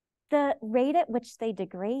the rate at which they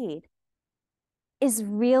degrade is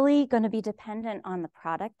really going to be dependent on the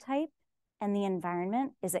product type and the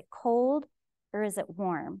environment. Is it cold or is it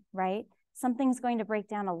warm, right? Something's going to break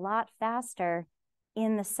down a lot faster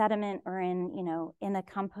in the sediment or in a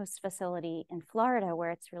compost facility in Florida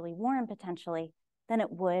where it's really warm potentially than it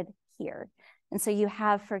would here. And so you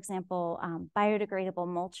have, for example, biodegradable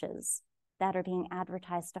mulches that are being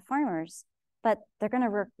advertised to farmers, but they're going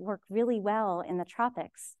to work really well in the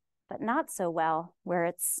tropics, but not so well where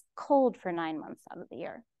it's cold for 9 months out of the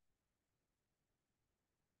year.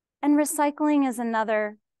 And recycling is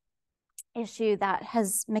another issue that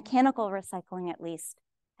has, mechanical recycling at least,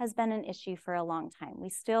 has been an issue for a long time. We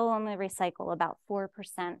still only recycle about 4%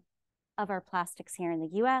 of our plastics here in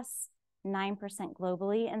the US, 9%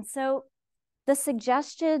 globally. And so the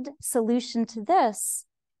suggested solution to this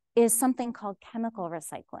is something called chemical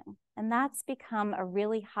recycling. And that's become a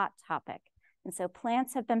really hot topic. And so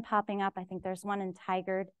plants have been popping up. I think there's one in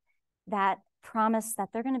Tigard that promise that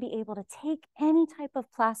they're going to be able to take any type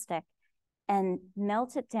of plastic and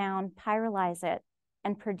melt it down, pyrolyze it,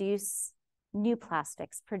 and produce new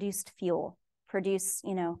plastics, produce fuel, produce,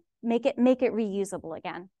 make it reusable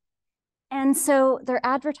again. And so they're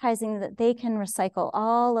advertising that they can recycle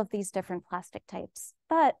all of these different plastic types.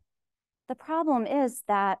 But the problem is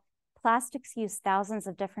that plastics use thousands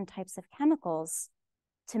of different types of chemicals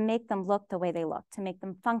to make them look the way they look, to make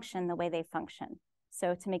them function the way they function.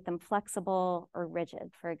 So to make them flexible or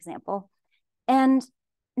rigid, for example. And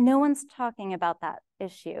no one's talking about that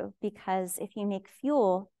issue because if you make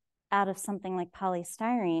fuel out of something like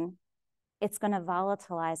polystyrene, it's going to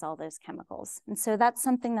volatilize all those chemicals. And so that's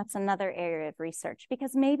something that's another area of research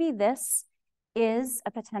because maybe this is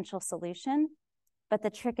a potential solution, but the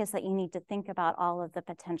trick is that you need to think about all of the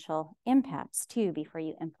potential impacts too before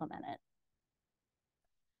you implement it.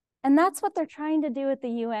 And that's what they're trying to do at the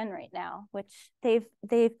UN right now, which they've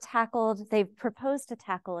proposed to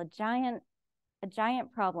tackle a giant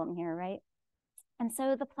problem here, right? And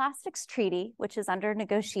so the Plastics Treaty, which is under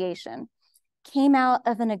negotiation, came out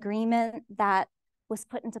of an agreement that was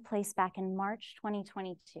put into place back in March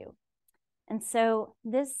 2022. And so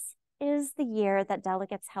this is the year that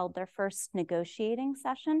delegates held their first negotiating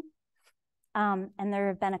session. And there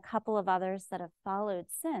have been a couple of others that have followed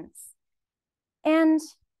since. And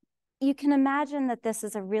you can imagine that this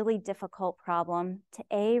is a really difficult problem to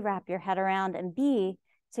A, wrap your head around, and B,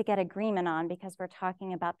 to get agreement on, because we're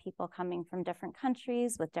talking about people coming from different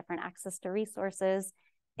countries with different access to resources.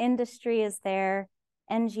 Industry is there,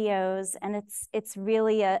 NGOs, and it's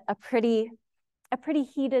really a pretty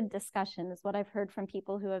heated discussion is what I've heard from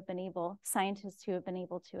people who have been scientists who have been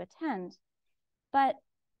able to attend. But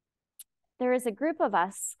there is a group of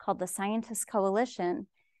us called the Scientist Coalition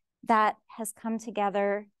that has come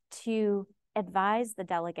together to advise the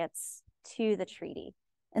delegates to the treaty.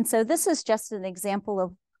 And so this is just an example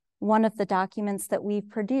of one of the documents that we've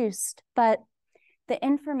produced, but the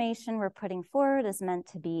information we're putting forward is meant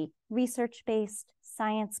to be research-based,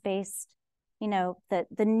 science-based, the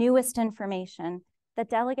newest information that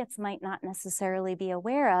delegates might not necessarily be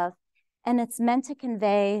aware of. And it's meant to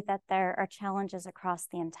convey that there are challenges across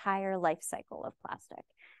the entire life cycle of plastic.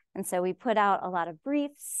 And so we put out a lot of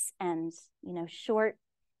briefs and,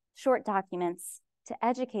 short documents to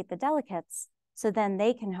educate the delegates so then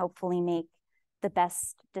they can hopefully make the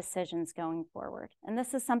best decisions going forward. And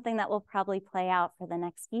this is something that will probably play out for the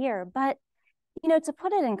next year. But, to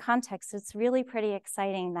put it in context, it's really pretty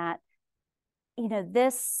exciting that,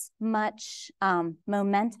 this much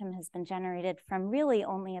momentum has been generated from really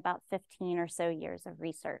only about 15 or so years of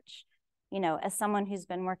research. As someone who's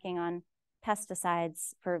been working on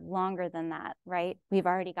pesticides for longer than that, right? We've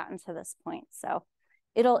already gotten to this point. So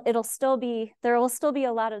there will still be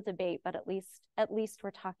a lot of debate, but at least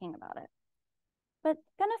we're talking about it. But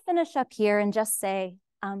gonna finish up here and just say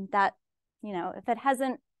that, if it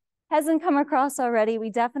hasn't come across already, we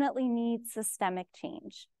definitely need systemic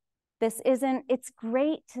change. It's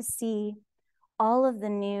great to see all of the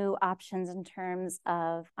new options in terms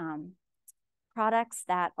of products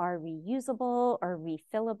that are reusable or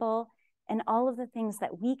refillable, and all of the things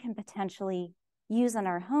that we can potentially use in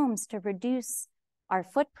our homes to reduce our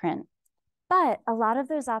footprint. But a lot of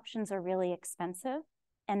those options are really expensive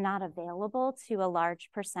and not available to a large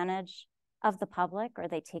percentage of the public, or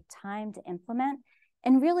they take time to implement.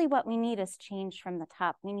 And really what we need is change from the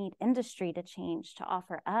top. We need industry to change to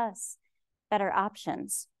offer us better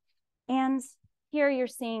options. And here you're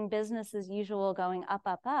seeing business as usual going up,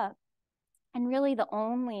 up, up. And really the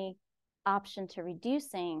only option to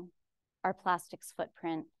reducing our plastics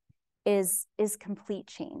footprint is complete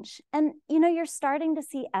change. And, you know, you're starting to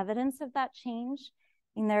see evidence of that change.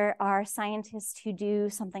 And there are scientists who do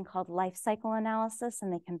something called life cycle analysis,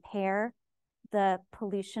 and they compare the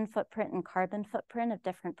pollution footprint and carbon footprint of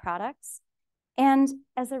different products. And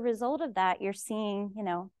as a result of that, you're seeing, you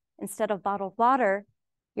know, instead of bottled water,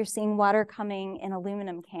 you're seeing water coming in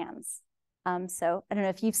aluminum cans. So I don't know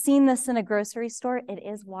if you've seen this in a grocery store. It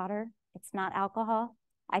is water. It's not alcohol.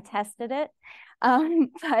 I tested it.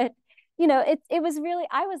 But, you know, it was really,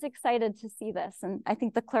 I was excited to see this. And I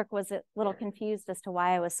think the clerk was a little confused as to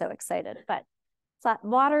why I was so excited. But it's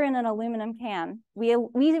water in an aluminum can. We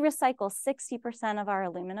recycle 60% of our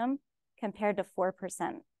aluminum compared to 4%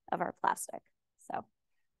 of our plastic. So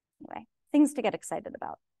anyway, things to get excited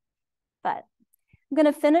about. But I'm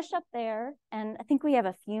going to finish up there, and I think we have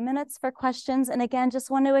a few minutes for questions. And again, just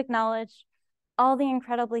want to acknowledge all the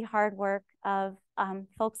incredibly hard work of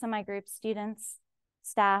folks in my group, students,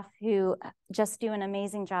 staff, who just do an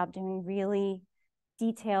amazing job doing really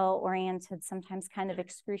detail-oriented, sometimes kind of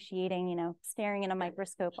excruciating, you know, staring in a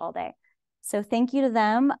microscope all day. So thank you to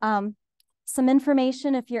them. Some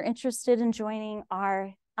information if you're interested in joining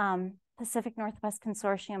our Pacific Northwest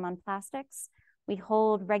Consortium on Plastics. We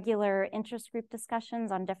hold regular interest group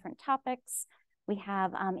discussions on different topics. We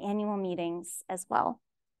have annual meetings as well.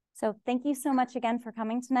 So thank you so much again for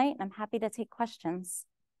coming tonight. I'm happy to take questions.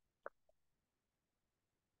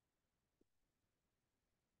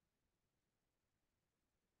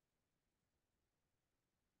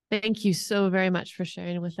 Thank you so very much for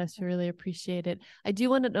sharing with us. We really appreciate it. I do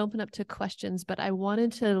want to open up to questions, but I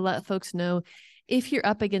wanted to let folks know if you're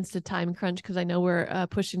up against a time crunch, because I know we're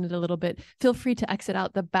pushing it a little bit, feel free to exit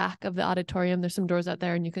out the back of the auditorium. There's some doors out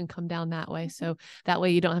there and you can come down that way. So that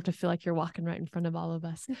way you don't have to feel like you're walking right in front of all of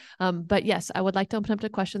us. But yes, I would like to open up to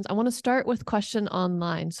questions. I want to start with question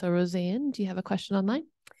online. So Roseanne, do you have a question online?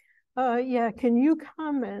 Yeah, can you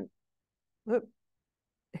comment?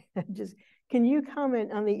 Can you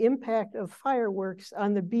comment on the impact of fireworks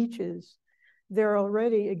on the beaches? They're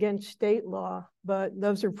already against state law, but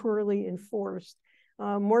those are poorly enforced.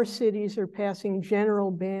 More cities are passing general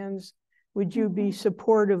bans. Would you be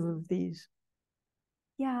supportive of these?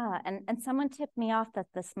 Yeah, and someone tipped me off that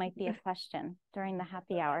this might be a question during the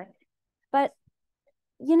happy hour. But,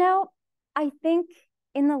 you know, I think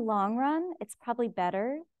in the long run, it's probably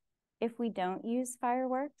better if we don't use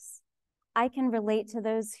fireworks. I can relate to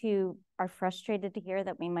those who are frustrated to hear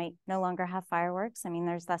that we might no longer have fireworks. I mean,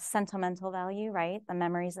 there's the sentimental value, right? The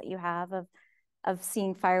memories that you have of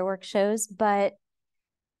seeing fireworks shows. But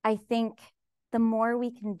I think the more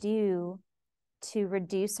we can do to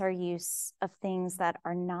reduce our use of things that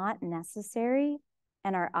are not necessary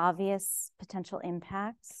and are obvious potential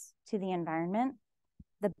impacts to the environment,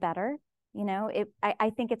 the better. You know, I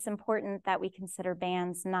think it's important that we consider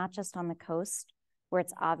bans not just on the coast, where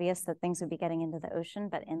it's obvious that things would be getting into the ocean,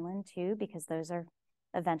 but inland too, because those are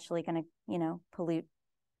eventually going to, you know, pollute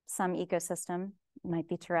some ecosystem, might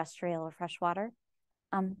be terrestrial or freshwater.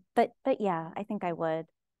 But yeah, I think I would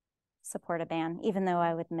support a ban, even though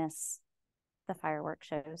I would miss the fireworks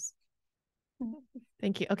shows.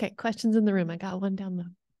 Thank you. Okay, questions in the room. I got one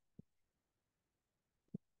down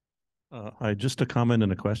low. Just a comment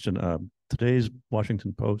and a question. Today's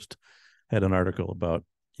Washington Post had an article about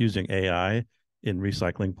using AI in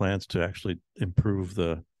recycling plants to actually improve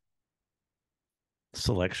the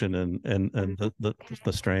selection and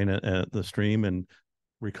the strain and the stream and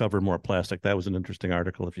recover more plastic. That was an interesting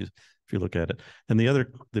article if you look at it. And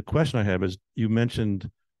the question I have is, you mentioned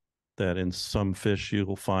that in some fish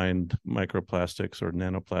you'll find microplastics or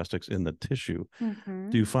nanoplastics in the tissue. Mm-hmm.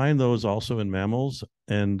 Do you find those also in mammals?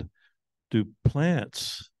 And do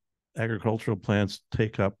plants, agricultural plants,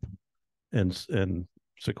 take up and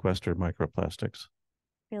sequester microplastics?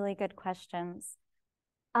 Really good questions.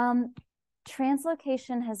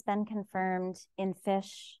 Translocation has been confirmed in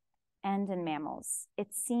fish and in mammals.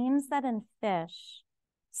 It seems that in fish,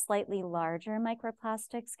 slightly larger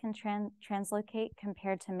microplastics can translocate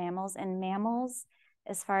compared to mammals. In mammals,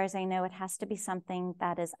 as far as I know, it has to be something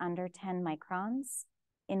that is under 10 microns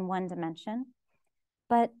in one dimension.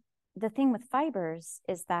 But the thing with fibers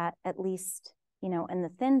is that, at least, you know, in the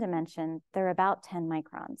thin dimension, they're about 10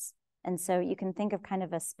 microns. And so you can think of kind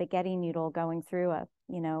of a spaghetti noodle going through a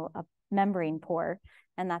membrane pore,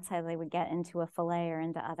 and that's how they would get into a fillet or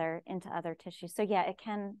into other tissues. So yeah, it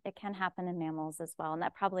can happen in mammals as well. And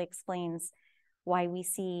that probably explains why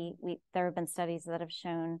there have been studies that have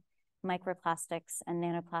shown microplastics and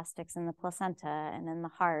nanoplastics in the placenta and in the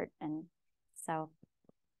heart. And so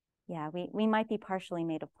yeah, we might be partially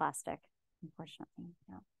made of plastic, unfortunately.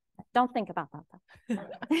 Yeah. Don't think about that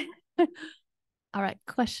though. All right,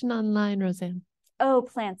 question online, Roseanne. Oh,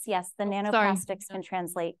 plants, yes. The Sorry. nanoplastics can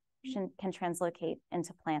translocate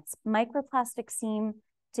into plants. Microplastics seem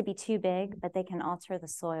to be too big, but they can alter the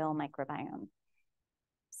soil microbiome.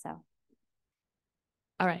 So.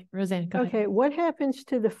 All right, Roseanne, go ahead. Okay, what happens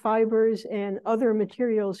to the fibers and other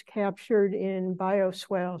materials captured in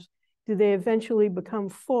bioswales? Do they eventually become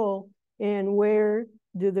full, and where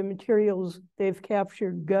do the materials they've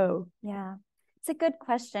captured go? Yeah, it's a good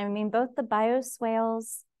question. I mean, both the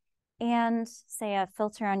bioswales and, say, a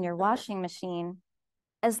filter on your washing machine,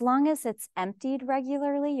 as long as it's emptied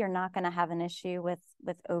regularly, you're not going to have an issue with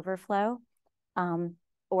overflow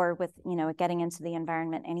or with, you know, getting into the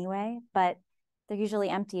environment anyway. But they're usually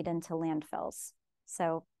emptied into landfills.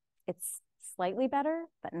 So it's slightly better,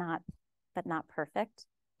 but not perfect.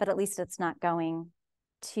 But at least it's not going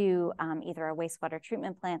to either a wastewater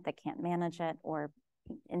treatment plant that can't manage it or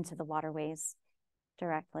into the waterways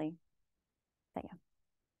directly. But yeah.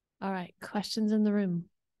 All right, questions in the room.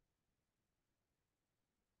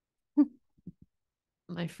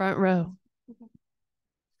 My front row.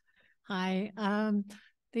 Hi.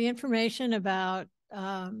 The information about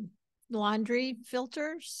laundry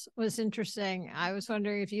filters was interesting. I was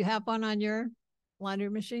wondering if you have one on your laundry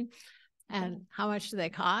machine and how much do they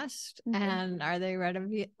cost and are they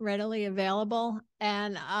readily available?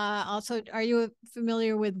 And also, are you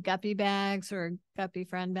familiar with guppy bags or guppy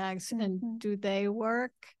friend bags and do they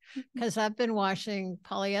work? Because I've been washing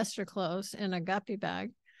polyester clothes in a guppy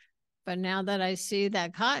bag, but now that I see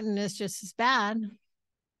that cotton is just as bad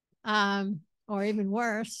or even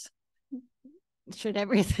worse, should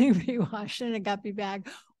everything be washed in a guppy bag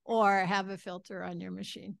or have a filter on your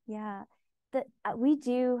machine? Yeah, we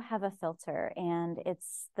do have a filter, and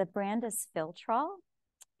the brand is Filtrol,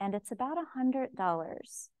 and it's about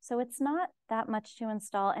 $100. So it's not that much to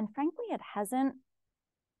install, and frankly, it hasn't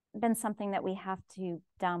been something that we have to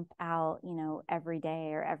dump out, you know, every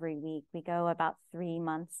day or every week. We go about 3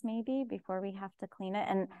 months maybe before we have to clean it.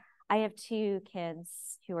 And I have 2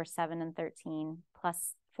 kids who are 7 and 13,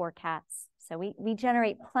 plus 4 cats. So we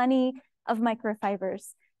generate plenty of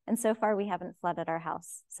microfibers. And so far we haven't flooded our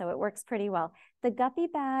house. So it works pretty well. The guppy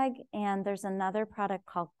bag, and there's another product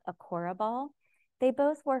called a Ball. They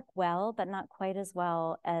both work well, but not quite as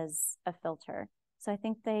well as a filter. So I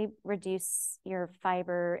think they reduce your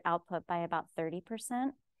fiber output by about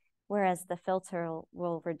 30%, whereas the filter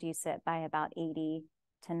will reduce it by about 80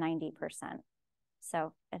 to 90%.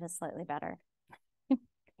 So it is slightly better.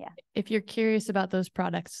 Yeah. If you're curious about those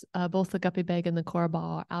products, both the guppy bag and the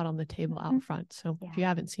Ball are out on the table out front. So if you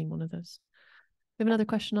haven't seen one of those. We have another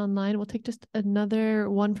question online. We'll take just another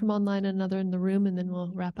one from online, another in the room, and then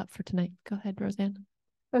we'll wrap up for tonight. Go ahead, Roseanne.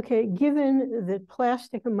 Okay, given that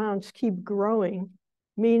plastic amounts keep growing,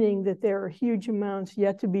 meaning that there are huge amounts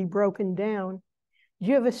yet to be broken down, do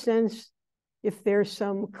you have a sense if there's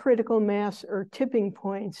some critical mass or tipping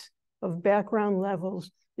points of background levels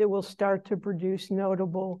that will start to produce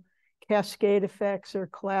notable cascade effects or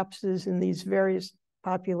collapses in these various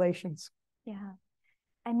populations? Yeah,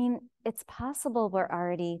 I mean, it's possible we're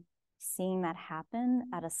already seeing that happen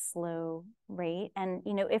at a slow rate. And,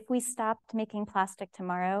 you know, if we stopped making plastic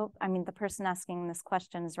tomorrow, I mean, the person asking this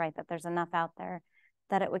question is right, that there's enough out there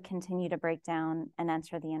that it would continue to break down and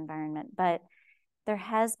enter the environment. But there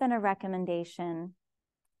has been a recommendation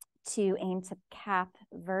to aim to cap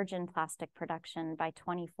virgin plastic production by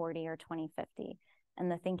 2040 or 2050.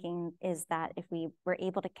 And the thinking is that if we were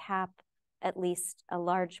able to cap at least a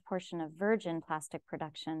large portion of virgin plastic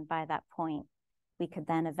production by that point, we could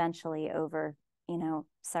then eventually, over, you know,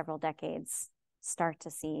 several decades, start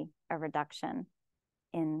to see a reduction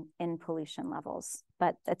in pollution levels.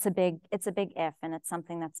 But it's a big if, and it's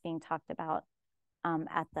something that's being talked about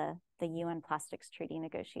at the UN Plastics Treaty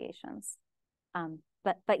negotiations.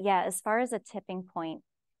 But yeah, as far as a tipping point,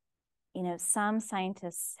 you know, some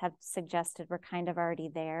scientists have suggested we're kind of already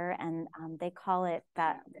there, and they call it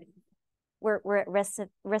that we're at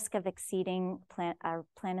risk of exceeding our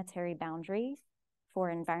planetary boundary for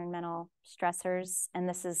environmental stressors, and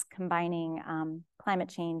this is combining climate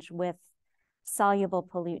change with soluble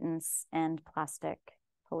pollutants and plastic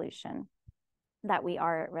pollution, that we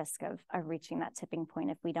are at risk of reaching that tipping point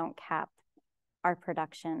if we don't cap our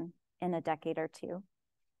production in a decade or 2.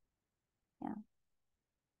 Yeah.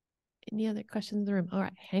 Any other questions in the room? All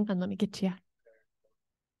right, hang on, let me get you.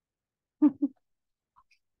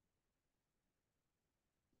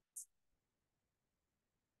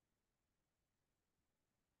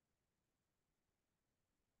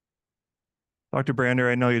 Dr. Brander,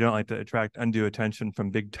 I know you don't like to attract undue attention from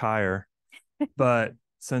Big Tire, but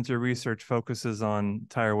since your research focuses on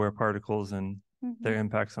tire wear particles and their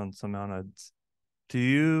impacts on some monods,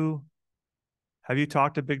 have you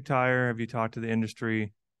talked to Big Tire? Have you talked to the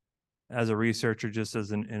industry as a researcher, just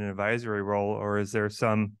as an advisory role, or is there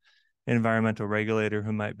some environmental regulator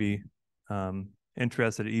who might be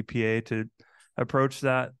interested at EPA to approach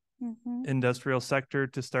that industrial sector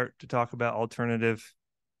to start to talk about alternative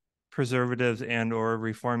preservatives and or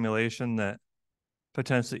reformulation that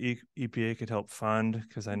potentially EPA could help fund?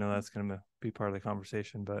 Because I know that's going to be part of the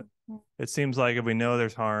conversation, but it seems like if we know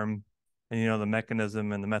there's harm and you know the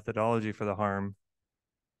mechanism and the methodology for the harm,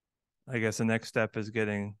 I guess the next step is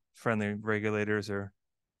getting friendly regulators or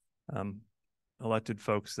elected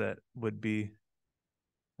folks that would be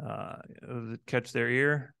catch their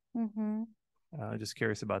ear. Just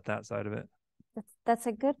curious about that side of it. That's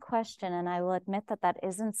a good question, and I will admit that that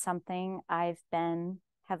isn't something I've been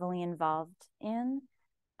heavily involved in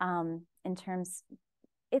terms,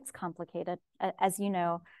 it's complicated, as you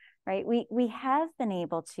know, right? We have been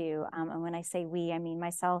able to, and when I say we, I mean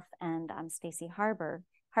myself and Stacy Harper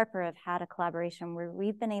have had a collaboration where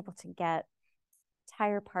we've been able to get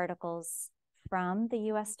tire particles from the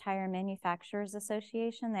U.S. Tire Manufacturers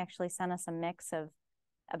Association. They actually sent us a mix of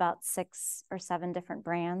about 6 or 7 different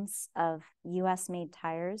brands of U.S. made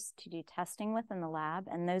tires to do testing with in the lab,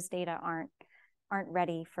 and those data aren't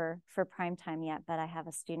ready for prime time yet, but I have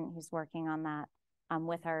a student who's working on that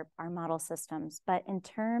with our model systems. But in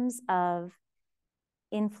terms of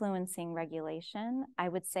influencing regulation, I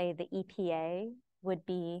would say the EPA would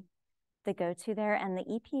be the go-to there, and the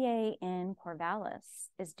EPA in Corvallis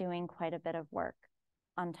is doing quite a bit of work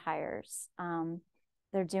on tires.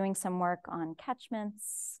 They're doing some work on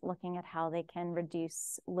catchments, looking at how they can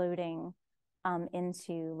reduce loading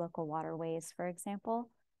into local waterways, for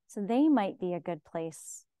example. So they might be a good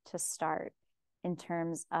place to start in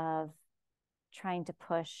terms of trying to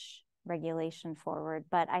push regulation forward.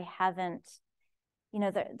 But I haven't, you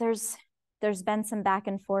know, there's been some back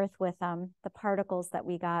and forth with the particles that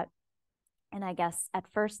we got. And I guess at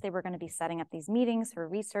first they were going to be setting up these meetings for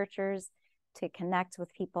researchers to connect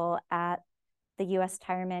with people at the U.S.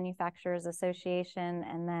 Tire Manufacturers Association.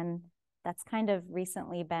 And then that's kind of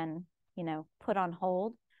recently been, you know, put on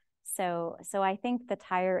hold. So I think the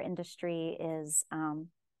tire industry is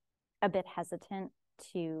a bit hesitant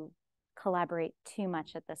to collaborate too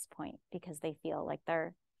much at this point because they feel like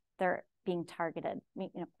they're being targeted, you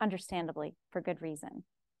know, understandably for good reason.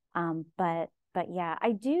 But yeah,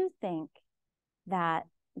 I do think that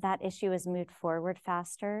issue has moved forward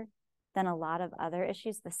faster than a lot of other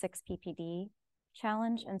issues, the 6 ppd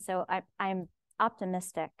challenge. And so I'm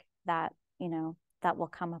optimistic that, you know, that will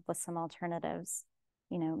come up with some alternatives,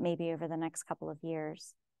 you know, maybe over the next couple of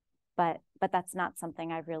years. But that's not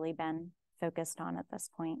something I've really been focused on at this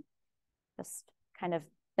point. Just kind of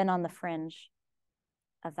been on the fringe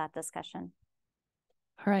of that discussion.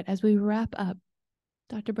 All right, as we wrap up,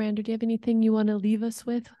 Dr. Brander, do you have anything you want to leave us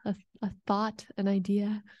with? A thought, an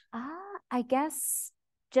idea? I guess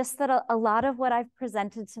just that a lot of what I've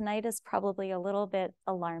presented tonight is probably a little bit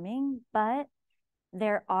alarming, but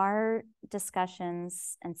there are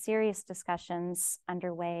discussions and serious discussions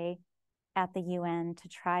underway at the UN to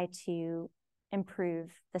try to improve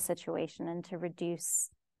the situation and to reduce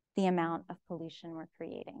the amount of pollution we're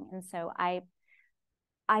creating. And so I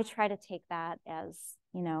try to take that as,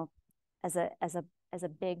 you know, as a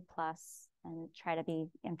big plus and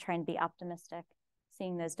I'm trying to be optimistic,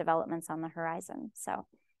 seeing those developments on the horizon. So,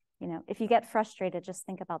 you know, if you get frustrated, just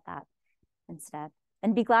think about that instead.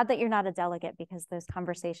 And be glad that you're not a delegate because those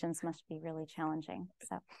conversations must be really challenging.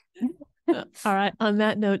 So, all right. On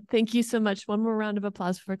that note, thank you so much. One more round of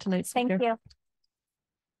applause for tonight's speaker. Thank you.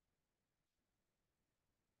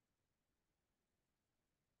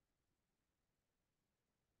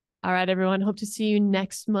 All right, everyone. Hope to see you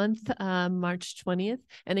next month, March 20th.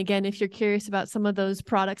 And again, if you're curious about some of those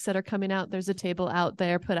products that are coming out, there's a table out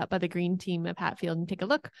there put up by the green team of Hatfield, and take a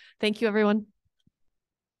look. Thank you, everyone.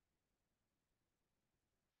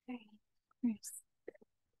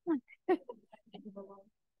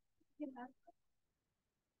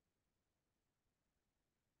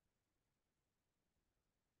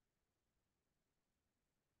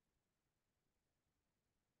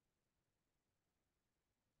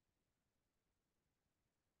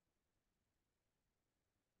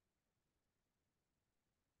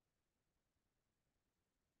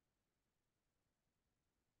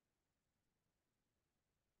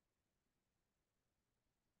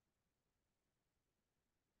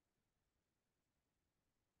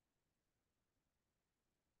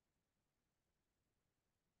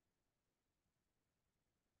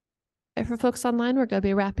 right, for folks online, we're going to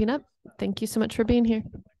be wrapping up. Thank you so much for being here.